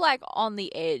still on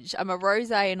the edge. I'm a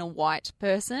rosé and a white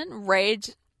person.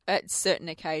 Red at certain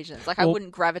occasions. I Well,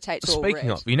 wouldn't gravitate to all Speaking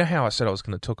red. of, you know how I said I was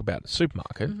going to talk about a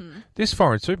supermarket? Mm-hmm. This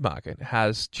foreign supermarket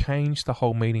has changed the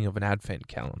whole meaning of an advent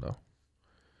calendar.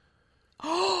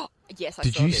 Yes, I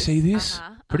Did saw you this. see this?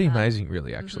 Uh-huh, Pretty uh-huh. amazing,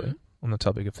 really, actually, on the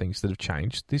topic of things that have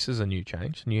changed. This is a new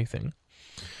change, a new thing,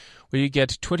 where you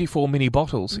get 24 mini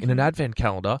bottles in an advent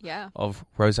calendar Yeah. of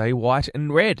rosé, white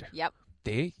and red. Yep.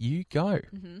 There you go.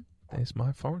 Mm-hmm. There's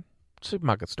my foreign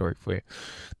supermarket story for you.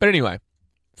 But anyway,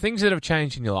 things that have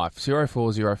changed in your life.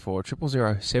 0404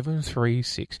 000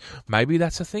 736. Maybe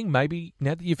that's a thing. Maybe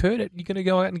now that you've heard it, you're going to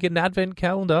go out and get an advent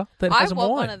calendar that I has a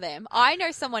want wine. one of them. I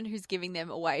know someone who's giving them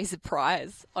away as a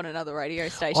prize on another radio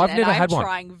station. I've and never I'm had one.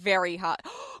 trying very hard.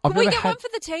 I've Can we never get had- one for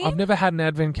the team? I've never had an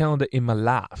advent calendar in my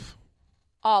life.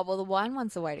 Oh, well, the wine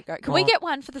one's the way to go. Can we Oh. get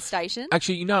one for the station?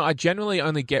 Actually, I generally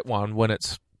only get one when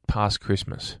it's past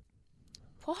Christmas.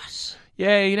 What?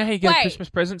 Yeah, you know how you get Wait. a Christmas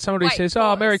present? Somebody Wait, says,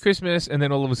 pause. Merry Christmas, and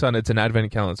then all of a sudden it's an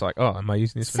advent calendar. It's like, oh, am I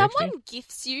using this for next year? Someone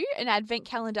gifts you an advent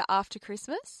calendar after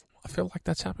Christmas? I feel like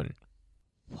that's happened.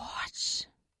 What?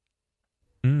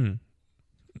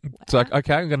 It's like,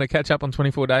 okay, I'm going to catch up on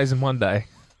 24 days in one day.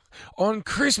 On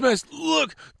Christmas,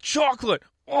 look, chocolate.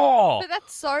 Oh, But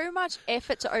that's so much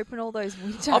effort to open all those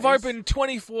windows. I've opened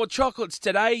 24 chocolates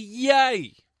today.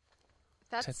 Yay.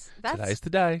 That's Today's the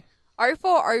day.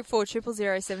 0404 000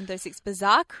 736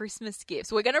 bizarre Christmas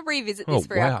gifts. We're going to revisit this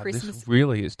for our Christmas. This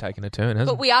really is taking a turn, hasn't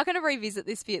But it? we are going to revisit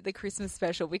this for the Christmas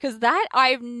special because that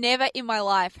I've never in my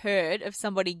life heard of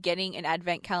somebody getting an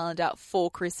advent calendar for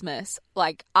Christmas,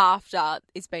 like after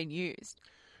it's been used.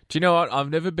 Do you know what? I've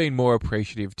never been more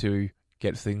appreciative to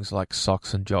get things like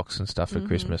socks and jocks and stuff for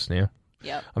Christmas now.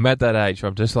 Yep. I'm at that age where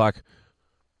I'm just like,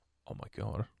 oh my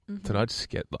God, Mm-hmm. did I just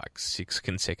get like 6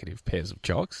 consecutive pairs of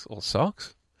jocks or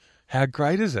socks? How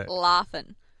great is it?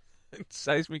 Laughing. It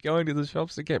saves me going to the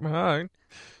shops to get my own.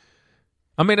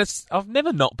 I mean, I've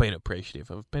never not been appreciative.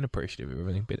 I've been appreciative of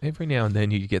everything, but every now and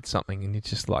then you get something and you're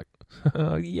just like,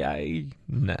 oh, yay.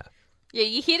 Nah. Yeah,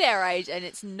 you hit our age and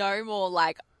it's no more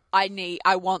like,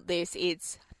 I want this.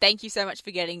 It's thank you so much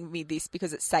for getting me this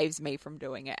because it saves me from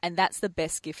doing it. And that's the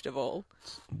best gift of all.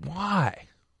 Why?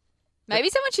 Maybe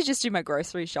someone should just do my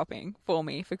grocery shopping for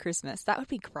me for Christmas. That would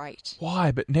be great.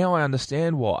 Why? But now I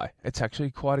understand why. It's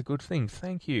actually quite a good thing.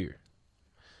 Thank you.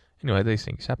 Anyway, these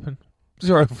things happen.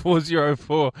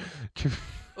 0404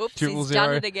 Oops, Triple he's zero.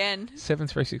 done it again.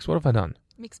 736. What have I done?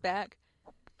 Mixed bag.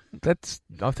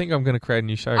 I think I'm going to create a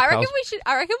new show. I reckon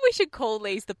Carl's- we should call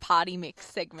these the party mix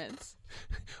segments.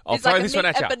 I'll It's throw like this a, one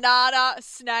at you. a banana, a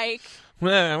snake.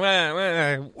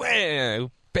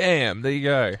 Bam, there you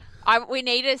go. We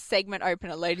need a segment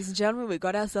opener, ladies and gentlemen. We've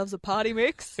got ourselves a party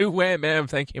mix. Ooh, wham, ma'am,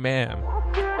 thank you, ma'am.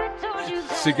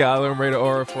 Sigala and Rita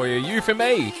Ora for you. You for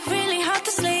me. Really hard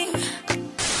to sleep.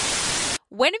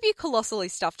 When have you colossally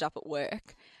stuffed up at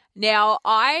work? Now,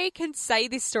 I can say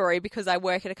this story because I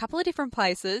work at a couple of different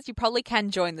places. You probably can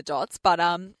join the dots, but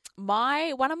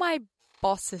one of my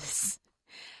bosses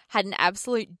had an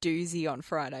absolute doozy on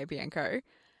Friday, Bianco.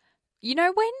 You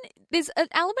know, when there's an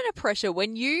element of pressure,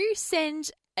 when you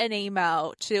send an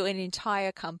email to an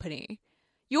entire company,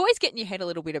 you always get in your head a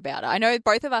little bit about it. I know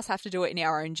both of us have to do it in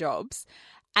our own jobs,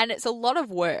 and it's a lot of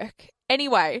work.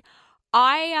 Anyway,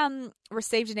 I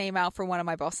received an email from one of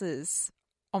my bosses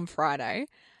on Friday,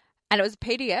 and it was a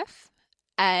PDF,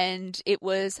 and it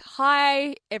was,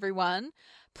 "Hi, everyone.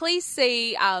 Please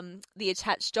see the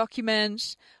attached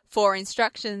document for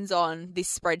instructions on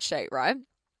this spreadsheet," right?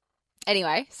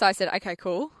 Anyway, so I said, okay,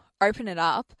 cool. Open it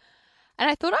up. And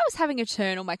I thought I was having a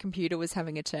turn or my computer was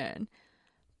having a turn.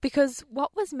 Because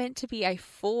what was meant to be a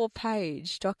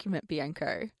 4-page document,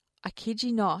 Bianco, I kid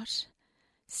you not,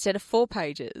 instead of 4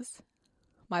 pages,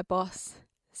 my boss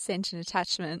sent an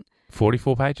attachment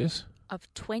 44 pages?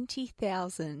 of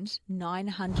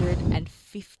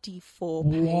 20,954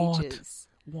 What? pages.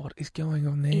 What is going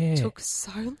on there? It took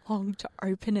so long to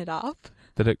open it up.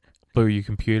 That it blew your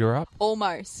computer up?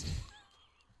 Almost.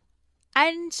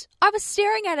 And I was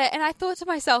staring at it and I thought to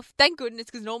myself, thank goodness,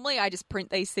 because normally I just print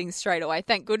these things straight away.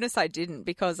 Thank goodness I didn't,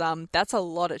 because that's a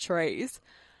lot of trees.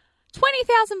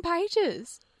 20,000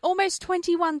 pages. Almost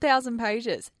 21,000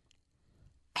 pages.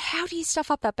 How do you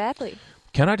stuff up that badly?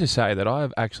 Can I just say that I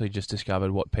have actually just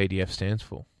discovered what PDF stands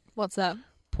for? What's that?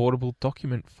 Portable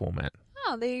document format.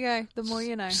 Oh, there you go. The more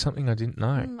you know. Something I didn't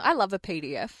know. I love a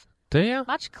PDF. Do you?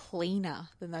 Much cleaner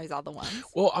than those other ones.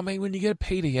 Well, I mean, when you get a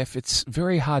PDF, it's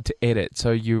very hard to edit,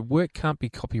 so your work can't be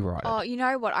copyrighted. Oh, you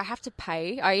know what? I have to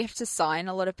pay. I have to sign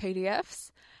a lot of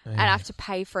PDFs. Yeah. And I have to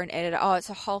pay for an editor. Oh, it's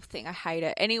a whole thing. I hate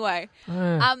it. Anyway,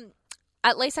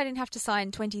 at least I didn't have to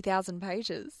sign 20,000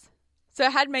 pages. So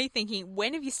it had me thinking,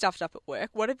 when have you stuffed up at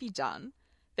work? What have you done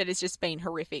that has just been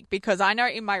horrific? Because I know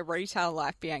in my retail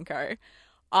life, Bianco,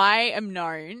 I am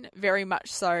known very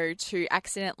much so to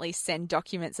accidentally send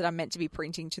documents that I'm meant to be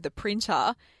printing to the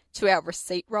printer to our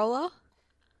receipt roller.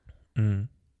 Mm.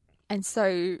 And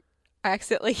so I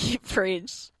accidentally hit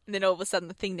print, and then all of a sudden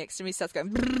the thing next to me starts going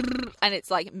brrr, and it's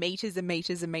like meters and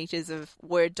meters and meters of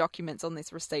Word documents on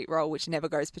this receipt roll, which never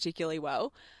goes particularly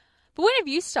well. But when have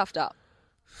you stuffed up?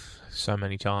 So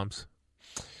many times.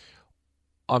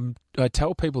 I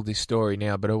tell people this story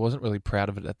now, but I wasn't really proud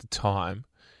of it at the time.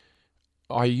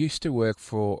 I used to work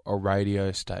for a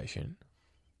radio station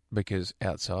because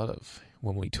outside of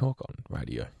when we talk on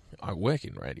radio, I work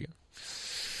in radio.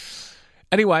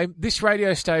 Anyway, this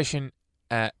radio station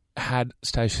had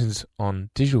stations on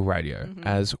digital radio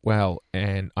as well,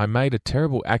 and I made a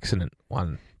terrible accident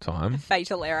one time.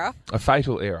 Fatal error. A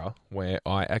fatal error where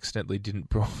I accidentally didn't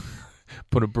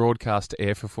put a broadcast to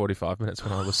air for 45 minutes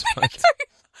when I was supposed to.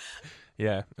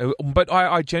 Yeah, but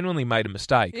I genuinely made a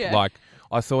mistake. Yeah. Like,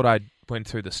 I thought I went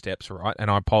through the steps right,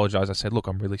 and I apologised. I said, look,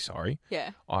 I'm really sorry. Yeah.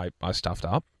 I stuffed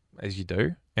up, as you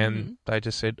do, and they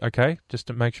just said, okay, just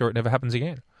to make sure it never happens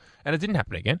again. And it didn't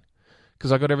happen again,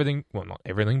 because I got everything, well, not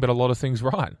everything, but a lot of things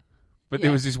right. But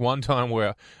there was this one time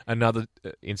where another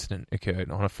incident occurred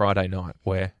on a Friday night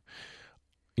where,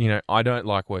 you know, I don't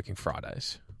like working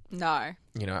Fridays. No.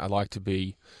 You know, I like to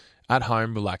be at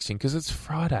home relaxing because it's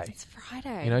Friday. It's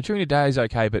Friday. You know, during the day is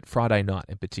okay, but Friday night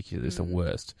in particular is the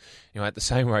worst. You know, at the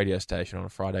same radio station on a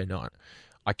Friday night,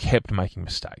 I kept making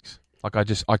mistakes. Like I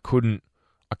couldn't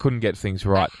get things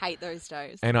right. I hate those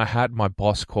days. And I had my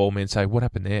boss call me and say, "What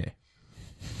happened there?"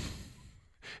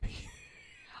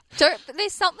 But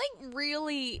there's something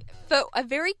really, for a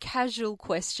very casual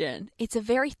question, it's a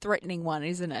very threatening one,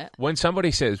 isn't it? When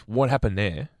somebody says, "What happened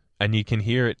there?" and you can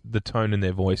hear it, the tone in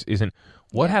their voice isn't,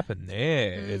 "What happened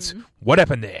there?" It's, "What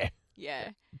happened there?"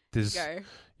 Yeah. There's, Go.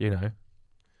 you know,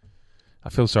 I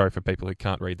feel sorry for people who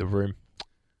can't read the room.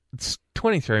 It's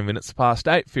 23 minutes past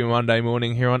 8 for your Monday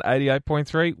morning here on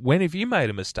 88.3. When have you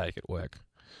made a mistake at work?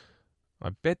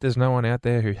 I bet there's no one out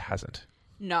there who hasn't.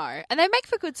 No. And they make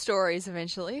for good stories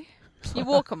eventually. You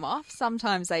walk them off.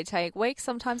 Sometimes they take weeks,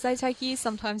 sometimes they take years,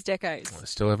 sometimes decades. I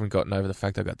still haven't gotten over the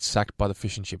fact I got sacked by the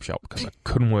fish and chip shop because I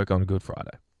couldn't work on Good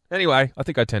Friday. Anyway, I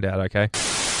think I turned out okay.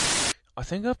 I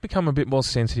think I've become a bit more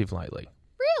sensitive lately.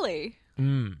 Really?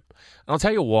 And I'll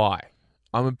tell you why.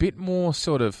 I'm a bit more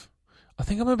I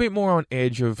think I'm a bit more on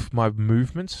edge of my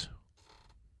movements,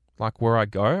 like where I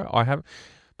go.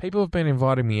 People have been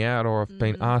inviting me out, or I've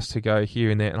been asked to go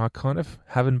here and there, and I kind of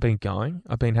haven't been going.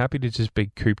 I've been happy to just be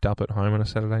cooped up at home on a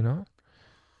Saturday night.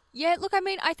 Yeah, look, I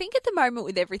mean, I think at the moment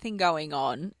with everything going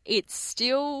on, it's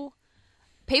still...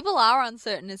 People are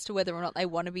uncertain as to whether or not they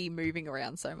want to be moving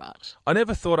around so much. I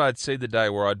never thought I'd see the day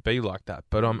where I'd be like that,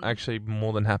 but I'm actually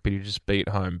more than happy to just be at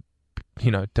home, you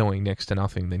know, doing next to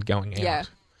nothing than going out. Yeah.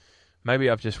 Maybe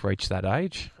I've just reached that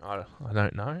age. I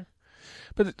don't know.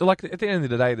 But like at the end of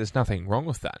the day, there's nothing wrong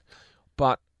with that.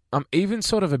 But I'm even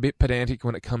sort of a bit pedantic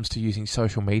when it comes to using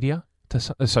social media.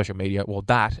 Well,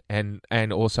 that and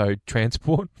also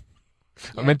transport.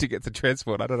 Yeah. I meant to get to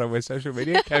transport. I don't know where social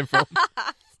media came from.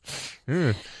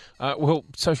 Well,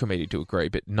 social media do agree,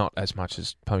 but not as much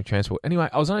as public transport. Anyway,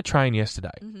 I was on a train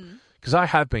yesterday because I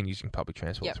have been using public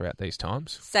transport throughout these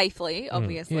times. Safely,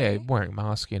 obviously. Yeah, wearing a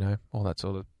mask, you know, all that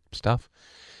sort of stuff.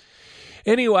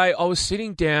 Anyway, I was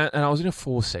sitting down and I was in a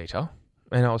 4-seater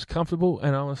and I was comfortable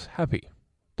and I was happy.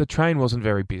 The train wasn't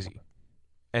very busy.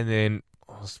 And then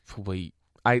I was probably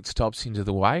 8 stops into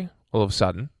the way. All of a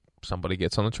sudden, somebody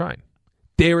gets on the train.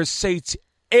 There are seats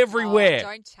Everywhere. Oh,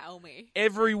 don't tell me.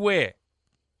 Everywhere.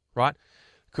 Right?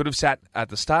 Could have sat at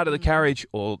the start of the carriage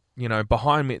or,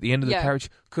 behind me at the end of the carriage.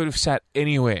 Could have sat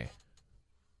anywhere.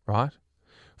 Right?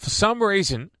 For some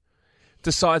reason,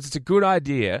 decides it's a good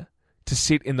idea to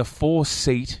sit in the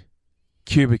 4-seat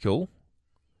cubicle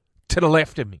to the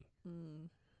left of me.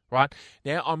 Right?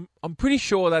 Now, I'm pretty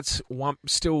sure that's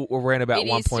still around about 1.5.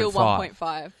 It is still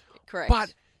 1.5. Correct.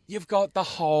 But you've got the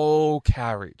whole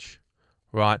carriage,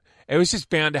 right? It was just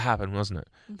bound to happen, wasn't it?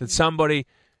 That somebody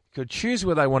could choose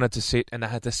where they wanted to sit and they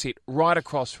had to sit right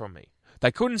across from me.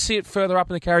 They couldn't sit further up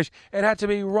in the carriage. It had to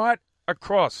be right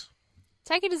across.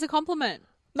 Take it as a compliment.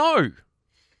 No.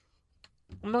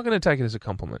 I'm not going to take it as a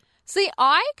compliment. See,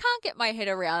 I can't get my head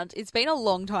around. It's been a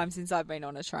long time since I've been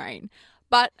on a train.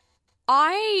 But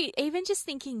even just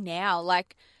thinking now,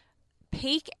 like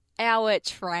peak hour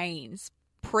trains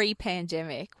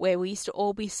pre-pandemic where we used to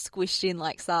all be squished in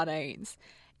like sardines.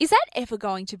 Is that ever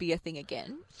going to be a thing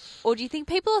again? Or do you think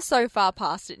people are so far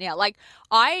past it now? Like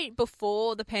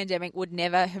before the pandemic, would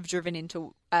never have driven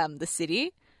into the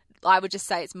city. I would just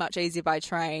say it's much easier by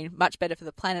train, much better for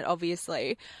the planet,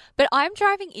 obviously. But I'm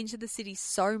driving into the city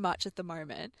so much at the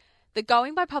moment that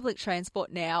going by public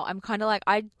transport now, I'm kind of like,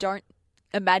 I don't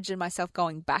imagine myself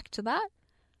going back to that.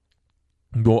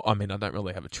 Well, I mean, I don't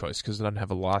really have a choice because I don't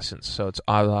have a license. So it's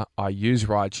either I use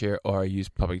rideshare or I use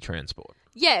public transport.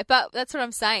 Yeah, but that's what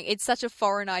I'm saying. It's such a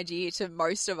foreign idea to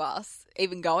most of us,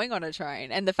 even going on a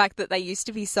train. And the fact that they used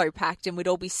to be so packed and we'd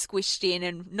all be squished in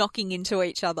and knocking into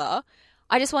each other.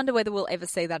 I just wonder whether we'll ever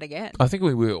see that again. I think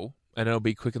we will, and it'll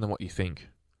be quicker than what you think.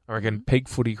 I reckon peak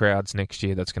footy crowds next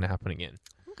year, that's going to happen again.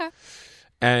 Okay.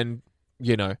 And,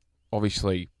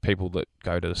 obviously people that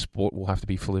go to the sport will have to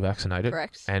be fully vaccinated.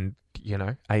 Correct. And,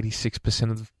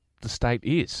 86% of the state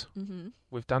is. Mm-hmm.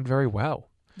 We've done very well.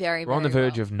 Very, We're on the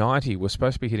verge of 90. We're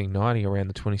supposed to be hitting 90 around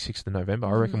the 26th of November.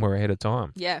 I reckon we're ahead of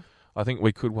time. Yeah. I think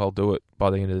we could well do it by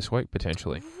the end of this week,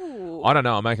 potentially. Ooh. I don't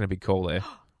know. I'm making a big call there.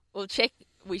 We'll check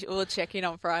in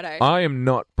on Friday. I am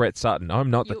not Brett Sutton.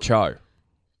 I'm not the Cho.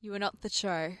 You are not the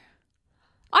Cho.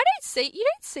 You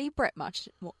don't see Brett much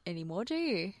anymore, do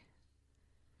you?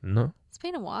 No. It's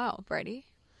been a while, Brady.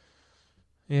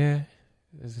 Yeah.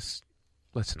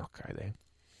 Let's not go there.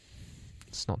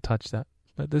 Let's not touch that.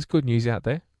 But there's good news out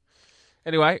there.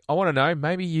 Anyway, I want to know,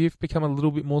 maybe you've become a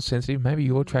little bit more sensitive. Maybe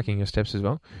you're tracking your steps as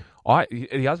well.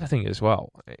 The other thing as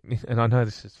well, and I know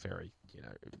this is very,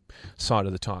 side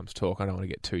of the times talk. I don't want to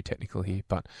get too technical here,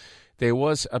 but there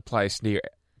was a place near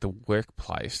the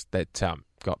workplace that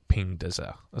got pinged as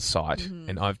a site,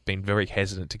 and I've been very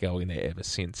hesitant to go in there ever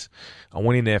since. I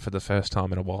went in there for the first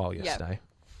time in a while yesterday.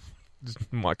 This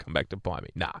might come back to bite me.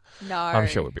 Nah. No. I'm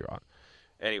sure we'll be right.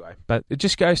 Anyway, but it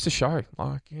just goes to show,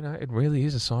 it really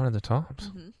is a sign of the times.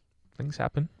 Mm-hmm. Things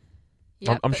happen.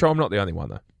 Yep, I'm sure I'm not the only one,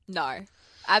 though. No,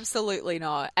 absolutely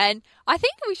not. And I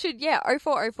think we should,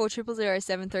 0404 000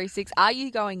 736. Are you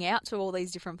going out to all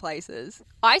these different places?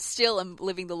 I still am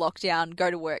living the lockdown, go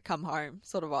to work, come home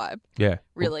sort of vibe. Yeah.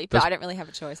 Really. But I don't really have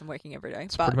a choice. I'm working every day.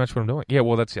 That's pretty much what I'm doing. Yeah,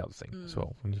 well, that's the other thing as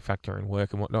well. When you factor in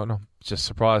work and whatnot. I'm just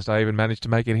surprised I even managed to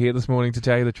make it here this morning, to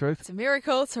tell you the truth. It's a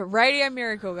miracle. It's a radio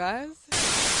miracle, guys.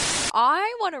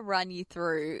 I want to run you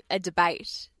through a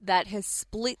debate that has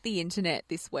split the internet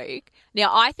this week.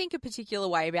 Now, I think a particular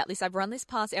way about this. I've run this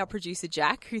past our producer,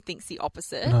 Jack, who thinks the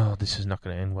opposite. No, this is not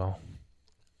going to end well.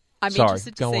 I'm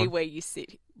interested to see where you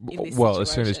sit in this Well, situation.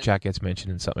 as soon as Jack gets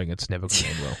mentioned in something, it's never going to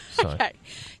end well. So. Okay.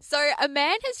 So a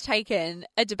man has taken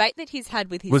a debate that he's had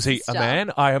with his Was sister. he a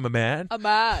man? I am a man. A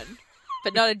man.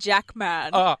 But not a Jack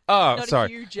man. Oh, not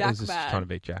sorry. a you I Jack was just man. trying to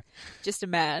beat Jack. Just a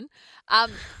man.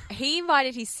 He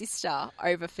invited his sister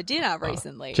over for dinner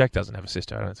recently. Jack doesn't have a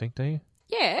sister, I don't think, do you?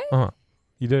 Yeah. Oh,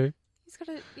 you do? He's got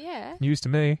a, yeah. News to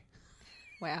me.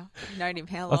 Wow. You've known him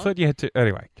how long? I thought you had to.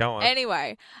 Anyway, go on.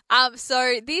 Anyway,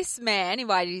 so this man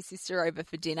invited his sister over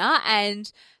for dinner,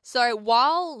 and so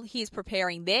while he's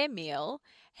preparing their meal,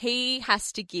 he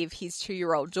has to give his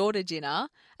 2-year-old daughter dinner,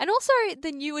 and also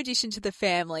the new addition to the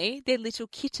family, their little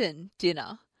kitten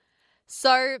dinner.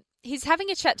 So he's having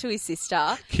a chat to his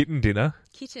sister. Kitten dinner?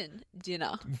 Kitten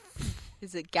dinner.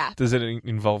 There's a gap. Does it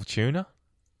involve tuna?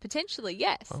 Potentially,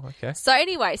 yes. Oh, okay. So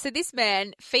anyway, this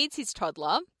man feeds his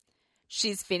toddler.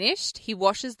 She's finished. He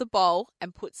washes the bowl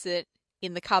and puts it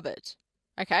in the cupboard.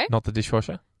 Okay? Not the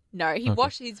dishwasher? No,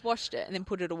 he's washed it and then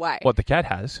put it away. What the cat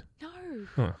has? No.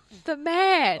 Huh. The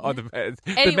man. Oh, the man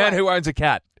Anyway. who owns a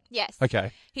cat. Yes.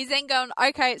 Okay. He's then going,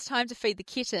 okay, it's time to feed the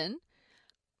kitten.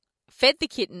 Fed the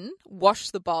kitten,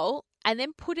 washed the bowl, and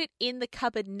then put it in the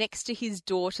cupboard next to his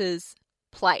daughter's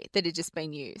plate that had just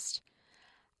been used.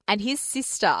 And his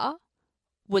sister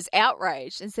was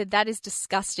outraged and said that is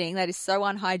disgusting. That is so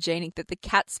unhygienic that the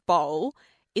cat's bowl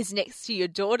is next to your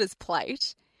daughter's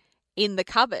plate in the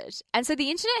cupboard. And so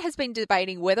the internet has been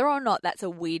debating whether or not that's a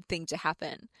weird thing to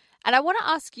happen. And I want to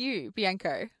ask you,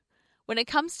 Bianco, when it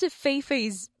comes to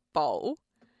Fifi's bowl,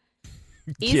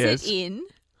 is Yes. it in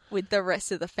with the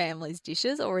rest of the family's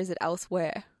dishes or is it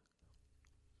elsewhere?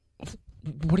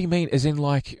 What do you mean? As in,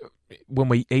 like, when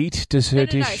we eat, does her No.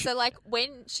 dish... So like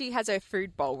when she has her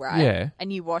food bowl, right? Yeah.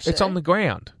 And you wash it. It's on the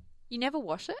ground. You never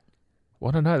wash it? Well,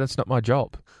 I don't know. That's not my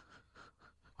job.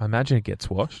 I imagine it gets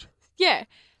washed. Yeah.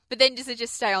 But then does it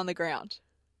just stay on the ground?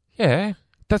 Yeah.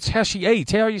 That's how she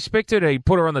eats. How you expect her to eat?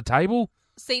 Put her on the table?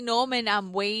 See,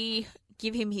 Norman, we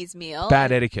give him his meal.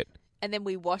 Bad etiquette. And then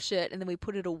we wash it and then we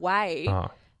put it away Oh,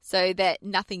 so that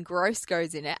nothing gross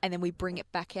goes in it. And then we bring it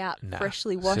back out Nah.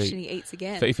 freshly washed See, and he eats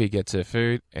again. Fifi gets her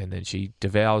food and then she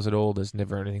devours it all. There's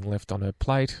never anything left on her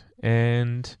plate.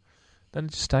 And then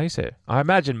it just stays there. I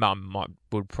imagine Mum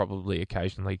would probably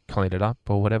occasionally clean it up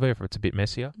or whatever if it's a bit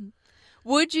messier.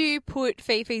 Would you put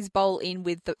Fifi's bowl in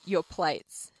with your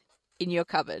plates in your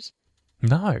cupboard?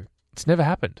 No. It's never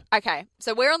happened. Okay,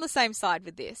 so we're on the same side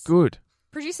with this. Good.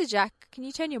 Producer Jack, can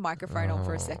you turn your microphone on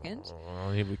for a second?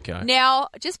 Oh, here we go. Now,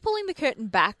 just pulling the curtain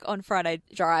back on Friday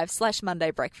Drive /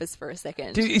 Monday Breakfast for a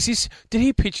second. Did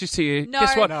he pitch this to you? No.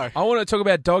 Guess what? No. I want to talk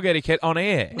about dog etiquette on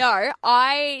air. No,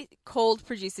 I called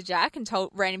producer Jack and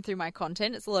ran him through my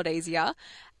content. It's a lot easier.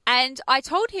 And I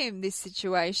told him this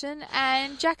situation,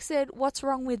 and Jack said, "What's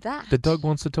wrong with that?" The dog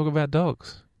wants to talk about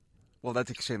dogs. Well,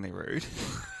 that's extremely rude.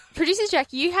 Producer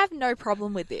Jack, you have no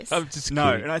problem with this. I'm just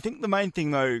No, kidding. and I think the main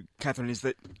thing, though, Catherine, is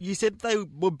that you said they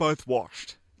were both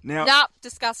washed. Now, Nope,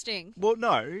 disgusting. well,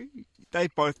 no,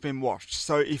 they've both been washed.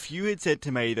 So if you had said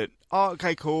to me that, oh,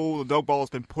 okay, cool, the dog bowl has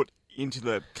been put into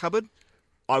the cupboard,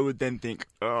 I would then think,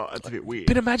 oh, that's a bit weird.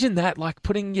 But imagine that, like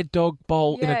putting your dog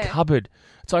bowl in a Yeah. cupboard.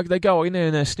 It's like they go in there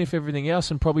and they sniff everything else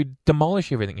and probably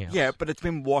demolish everything else. Yeah, but it's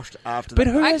been washed after But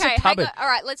that. who has Okay, a cupboard? hang on. All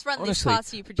right, let's run Honestly, this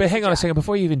past you, producer but hang on a Jack. second.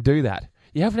 Before you even do that,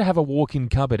 you have to have a walk-in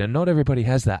cupboard, and not everybody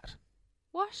has that.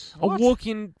 What? A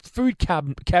walk-in food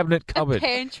cabinet A cupboard.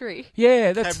 pantry.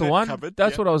 Yeah, that's the Cabinet one. cupboard,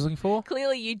 That's yeah. what I was looking for.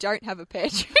 Clearly, you don't have a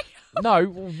pantry. No,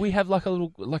 we have like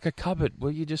a cupboard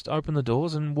where you just open the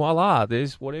doors and voila,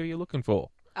 there's whatever you're looking for.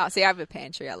 Oh, see, I have a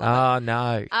pantry. I love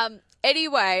No. it.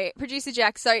 Anyway, producer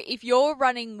Jack. So, if you're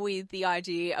running with the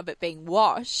idea of it being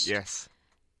washed, Yes.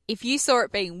 if you saw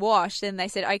it being washed, and they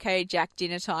said, "Okay, Jack,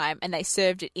 dinner time," and they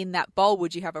served it in that bowl,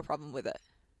 would you have a problem with it?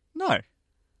 No.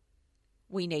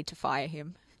 We need to fire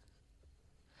him.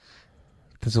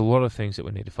 There's a lot of things that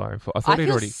we need to fire him for. I I thought he'd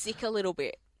feel already. sick a little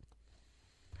bit.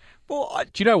 Well,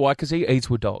 Do you know why? Because he eats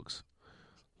with dogs.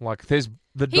 Like there's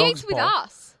the He dogs eats with bowl.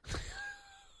 us.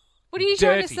 What are you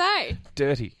trying to Dirty. say?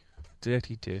 Dirty.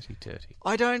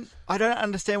 I don't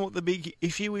understand what the big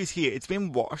issue is here. It's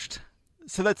been washed.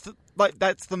 So that's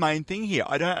the main thing here.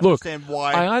 I don't Look, understand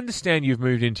why. I understand you've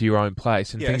moved into your own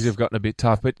place and things Yes. have gotten a bit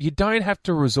tough, but you don't have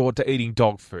to resort to eating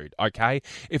dog food, okay?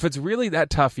 If it's really that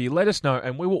tough for you, let us know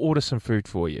and we will order some food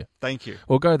for you. Thank you.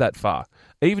 We'll go that far.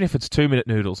 Even if it's 2-minute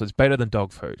noodles, it's better than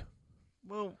dog food.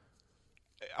 Well,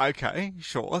 okay,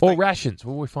 sure. Or rations.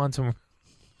 Will we find some...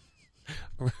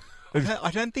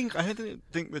 I don't think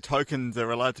the tokens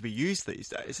are allowed to be used these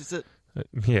days. Is it?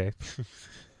 Yeah.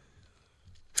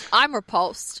 I'm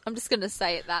repulsed. I'm just going to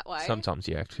say it that way. Sometimes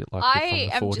you actually like I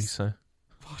it am from the 40s, just- so...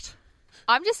 What?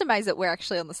 I'm just amazed that we're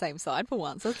actually on the same side for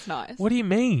once. That's nice. What do you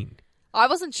mean? I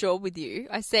wasn't sure with you.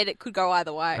 I said it could go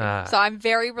either way. Ah. So I'm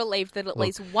very relieved that at Look,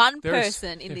 least one there is-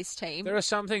 person in this team. There are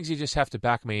some things you just have to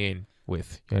back me in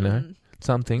with, you know?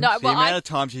 Some things. No, The well, amount of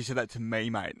times you said that to me,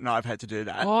 mate, and I've had to do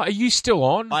that. Oh, are you still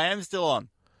on? I am still on.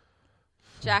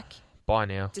 Jack, Bye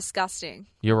now. disgusting.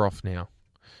 You're off now.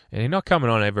 And you're not coming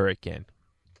on ever again.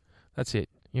 That's it.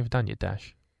 You've done your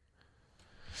dash.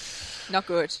 Not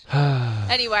good.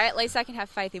 Anyway, at least I can have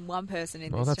faith in one person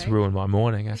in Well, this that's team. ruined my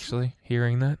morning, actually,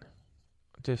 hearing that.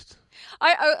 Just...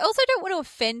 I also don't want to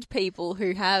offend people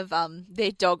who have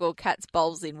their dog or cat's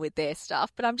bowls in with their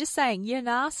stuff, but I'm just saying you're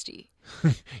nasty.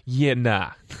 Yeah,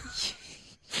 nah.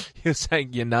 You're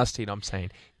saying you're nasty, and I'm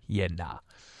saying, yeah, nah.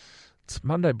 It's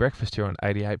Monday breakfast here on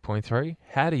 88.3.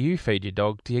 How do you feed your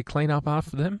dog? Do you clean up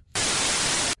after them?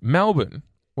 Melbourne,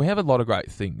 we have a lot of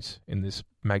great things in this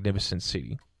magnificent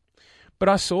city. But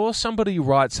I saw somebody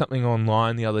write something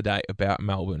online the other day about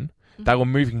Melbourne. They were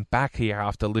moving back here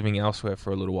after living elsewhere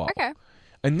for a little while. Okay.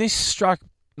 And this struck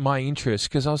my interest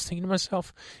because I was thinking to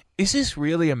myself, is this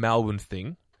really a Melbourne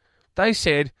thing? They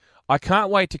said, I can't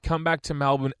wait to come back to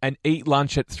Melbourne and eat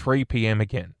lunch at 3 p.m.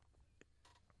 again.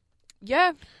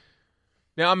 Yeah.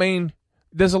 Now, I mean,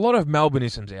 there's a lot of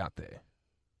Melbourneisms out there.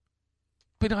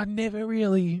 but I never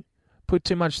really put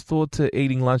too much thought to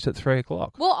eating lunch at 3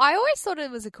 o'clock. Well, I always thought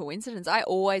it was a coincidence. I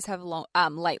always have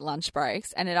late lunch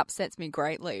breaks, and it upsets me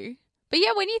greatly. But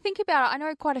yeah, when you think about it, I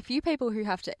know quite a few people who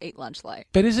have to eat lunch late.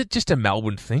 But is it just a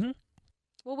Melbourne thing?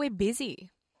 Well, we're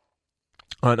busy.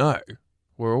 I know.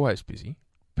 We're always busy.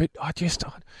 But I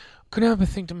couldn't help but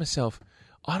think to myself,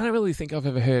 I don't really think I've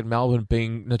ever heard Melbourne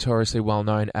being notoriously well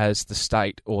known as the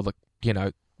state or the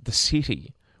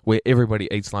city where everybody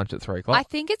eats lunch at 3 o'clock. I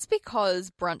think it's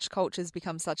because brunch culture's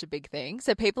become such a big thing.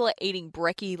 So people are eating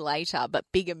brekkie later, but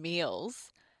bigger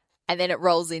meals, and then it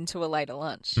rolls into a later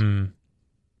lunch. Mm.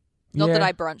 Not Yeah. that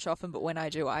I brunch often, but when I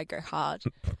do, I go hard.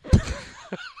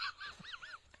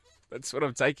 That's what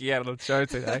I'm taking out on the show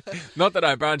today. Not that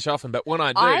I brunch often, but when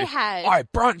I do, I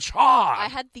brunch hard. I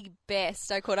had the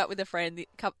best. I caught up with a friend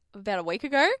about a week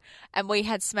ago, and we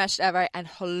had smashed avo and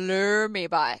halloumi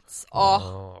bites.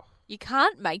 Oh, you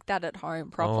can't make that at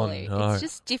home properly. Oh, no. It's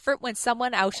just different when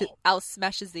someone else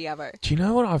smashes the avo. Do you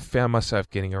know what I've found myself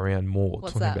getting around more?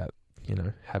 What's talking that?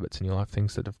 about, habits in your life,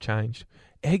 things that have changed.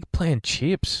 Eggplant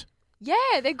chips.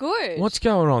 Yeah, they're good. What's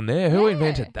going on there? Who Yeah.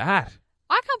 invented that?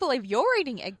 I can't believe you're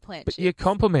eating eggplant But chips. you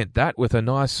complement that with a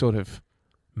nice sort of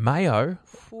mayo.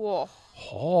 Whoa,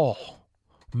 Oh,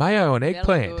 mayo and really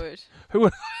eggplant. good.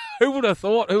 Who would have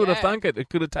thought? Who would have Yeah. thunk it? It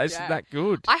could have tasted Yeah. that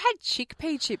good. I had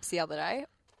chickpea chips the other day.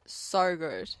 So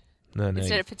good. No,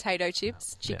 Instead of potato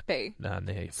chips, chickpea. no,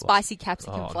 no, Spicy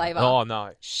capsicum flavour. Oh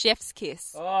no! Chef's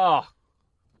kiss. Oh,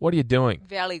 what are you doing?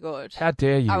 Very good. How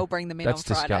dare you? I will bring them in That's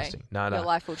on Friday. disgusting. No, no. Your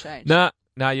life will change. No,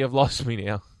 you've lost me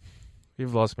now.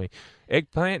 You've lost me.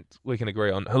 Eggplant, we can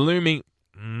agree on. Halloumi,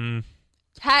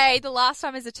 Hey, the last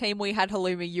time as a team we had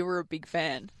halloumi, you were a big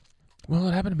fan. well,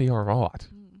 it happened to be all right.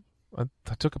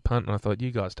 I took a punt and I thought,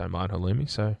 you guys don't mind halloumi,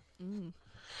 so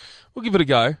we'll give it a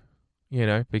go,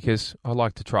 because I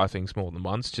like to try things more than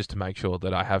once just to make sure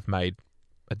that I have made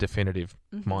a definitive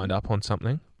mind up on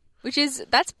something.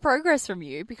 That's progress from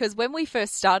you, because when we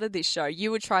first started this show,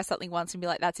 you would try something once and be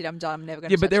like, that's it, I'm done, I'm never going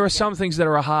to Yeah, but there are some things that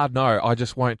are a hard no. I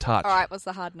just won't touch. All right, what's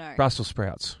the hard no? Brussels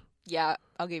sprouts. Yeah,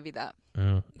 I'll give you that.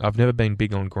 I've never been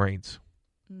big on greens.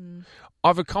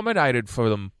 I've accommodated for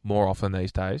them more often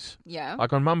these days. Yeah.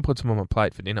 Like when Mum puts them on my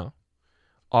plate for dinner,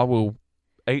 I will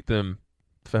eat them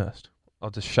first. I'll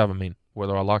just shove them in,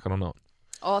 whether I like it or not.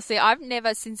 Oh, see, I've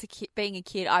never, since being a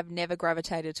kid, I've never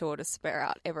gravitated toward a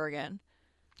sprout ever again.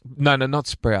 No, not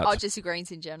sprouts. Oh, just the greens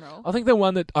in general. I think the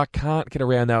one that I can't get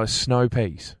around now is snow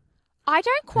peas. I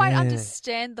don't quite Yeah.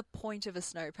 understand the point of a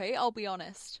snow pea, I'll be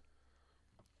honest.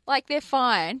 Like, they're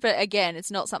fine, but again, it's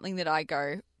not something that I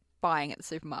go buying at the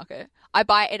supermarket. I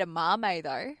buy edamame,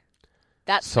 though.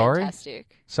 That's Sorry?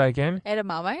 fantastic. Say again?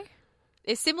 Edamame.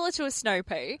 It's similar to a snow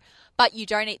pea, but you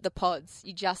don't eat the pods.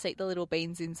 You just eat the little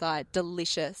beans inside.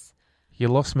 Delicious. You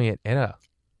lost me at Edda.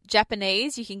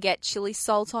 Japanese, you can get chili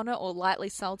salt on it or lightly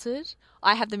salted.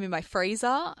 I have them in my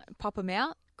freezer. Pop them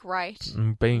out. Great.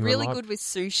 Being Really reliable. good with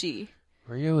sushi.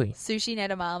 Really? Sushi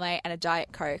and edamame and a Diet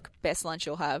Coke. Best lunch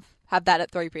you'll have. Have that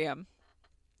at 3 p.m.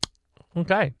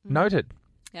 Okay, noted.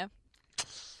 Yeah.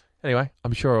 Anyway,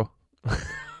 I'm sure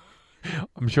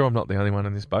I'm not the only one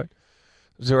in this boat.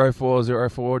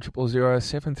 0404 000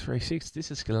 736.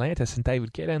 This is Galantis and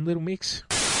David Guetta and Little Mix.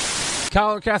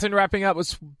 Carl and Catherine wrapping up.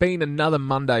 It's been another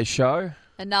Monday show.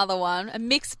 Another one. A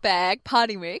mixed bag.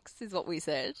 Party mix is what we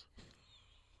said.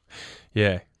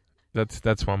 Yeah,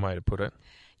 that's one way to put it.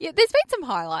 Yeah, there's been some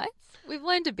highlights. We've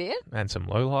learned a bit. And some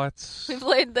lowlights. We've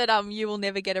learned that you will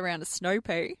never get around a snow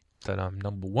pea. That I'm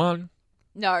number one.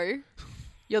 No.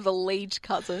 You're the lead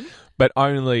cousin. But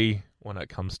only when it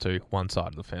comes to one side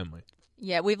of the family.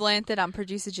 Yeah, we've learned that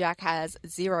producer Jack has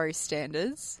 0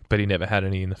 standards. But he never had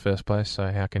any in the first place,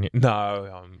 so how can you... No,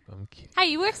 I'm kidding. Hey,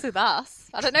 he works with us.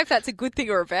 I don't know if that's a good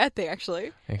thing or a bad thing,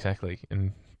 actually. Exactly.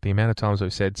 And the amount of times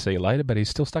we've said see you later, but he's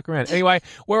still stuck around. Anyway,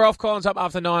 we're off. Collins up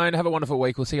after 9. Have a wonderful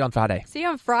week. We'll see you on Friday. See you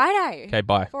on Friday. Okay,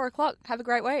 bye. 4 o'clock. Have a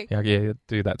great week. Yeah,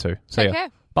 do that too. See Take ya. care.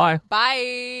 Bye.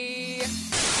 Bye.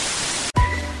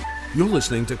 You're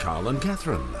listening to Carl and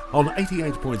Catherine on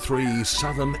 88.3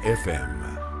 Southern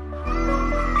FM.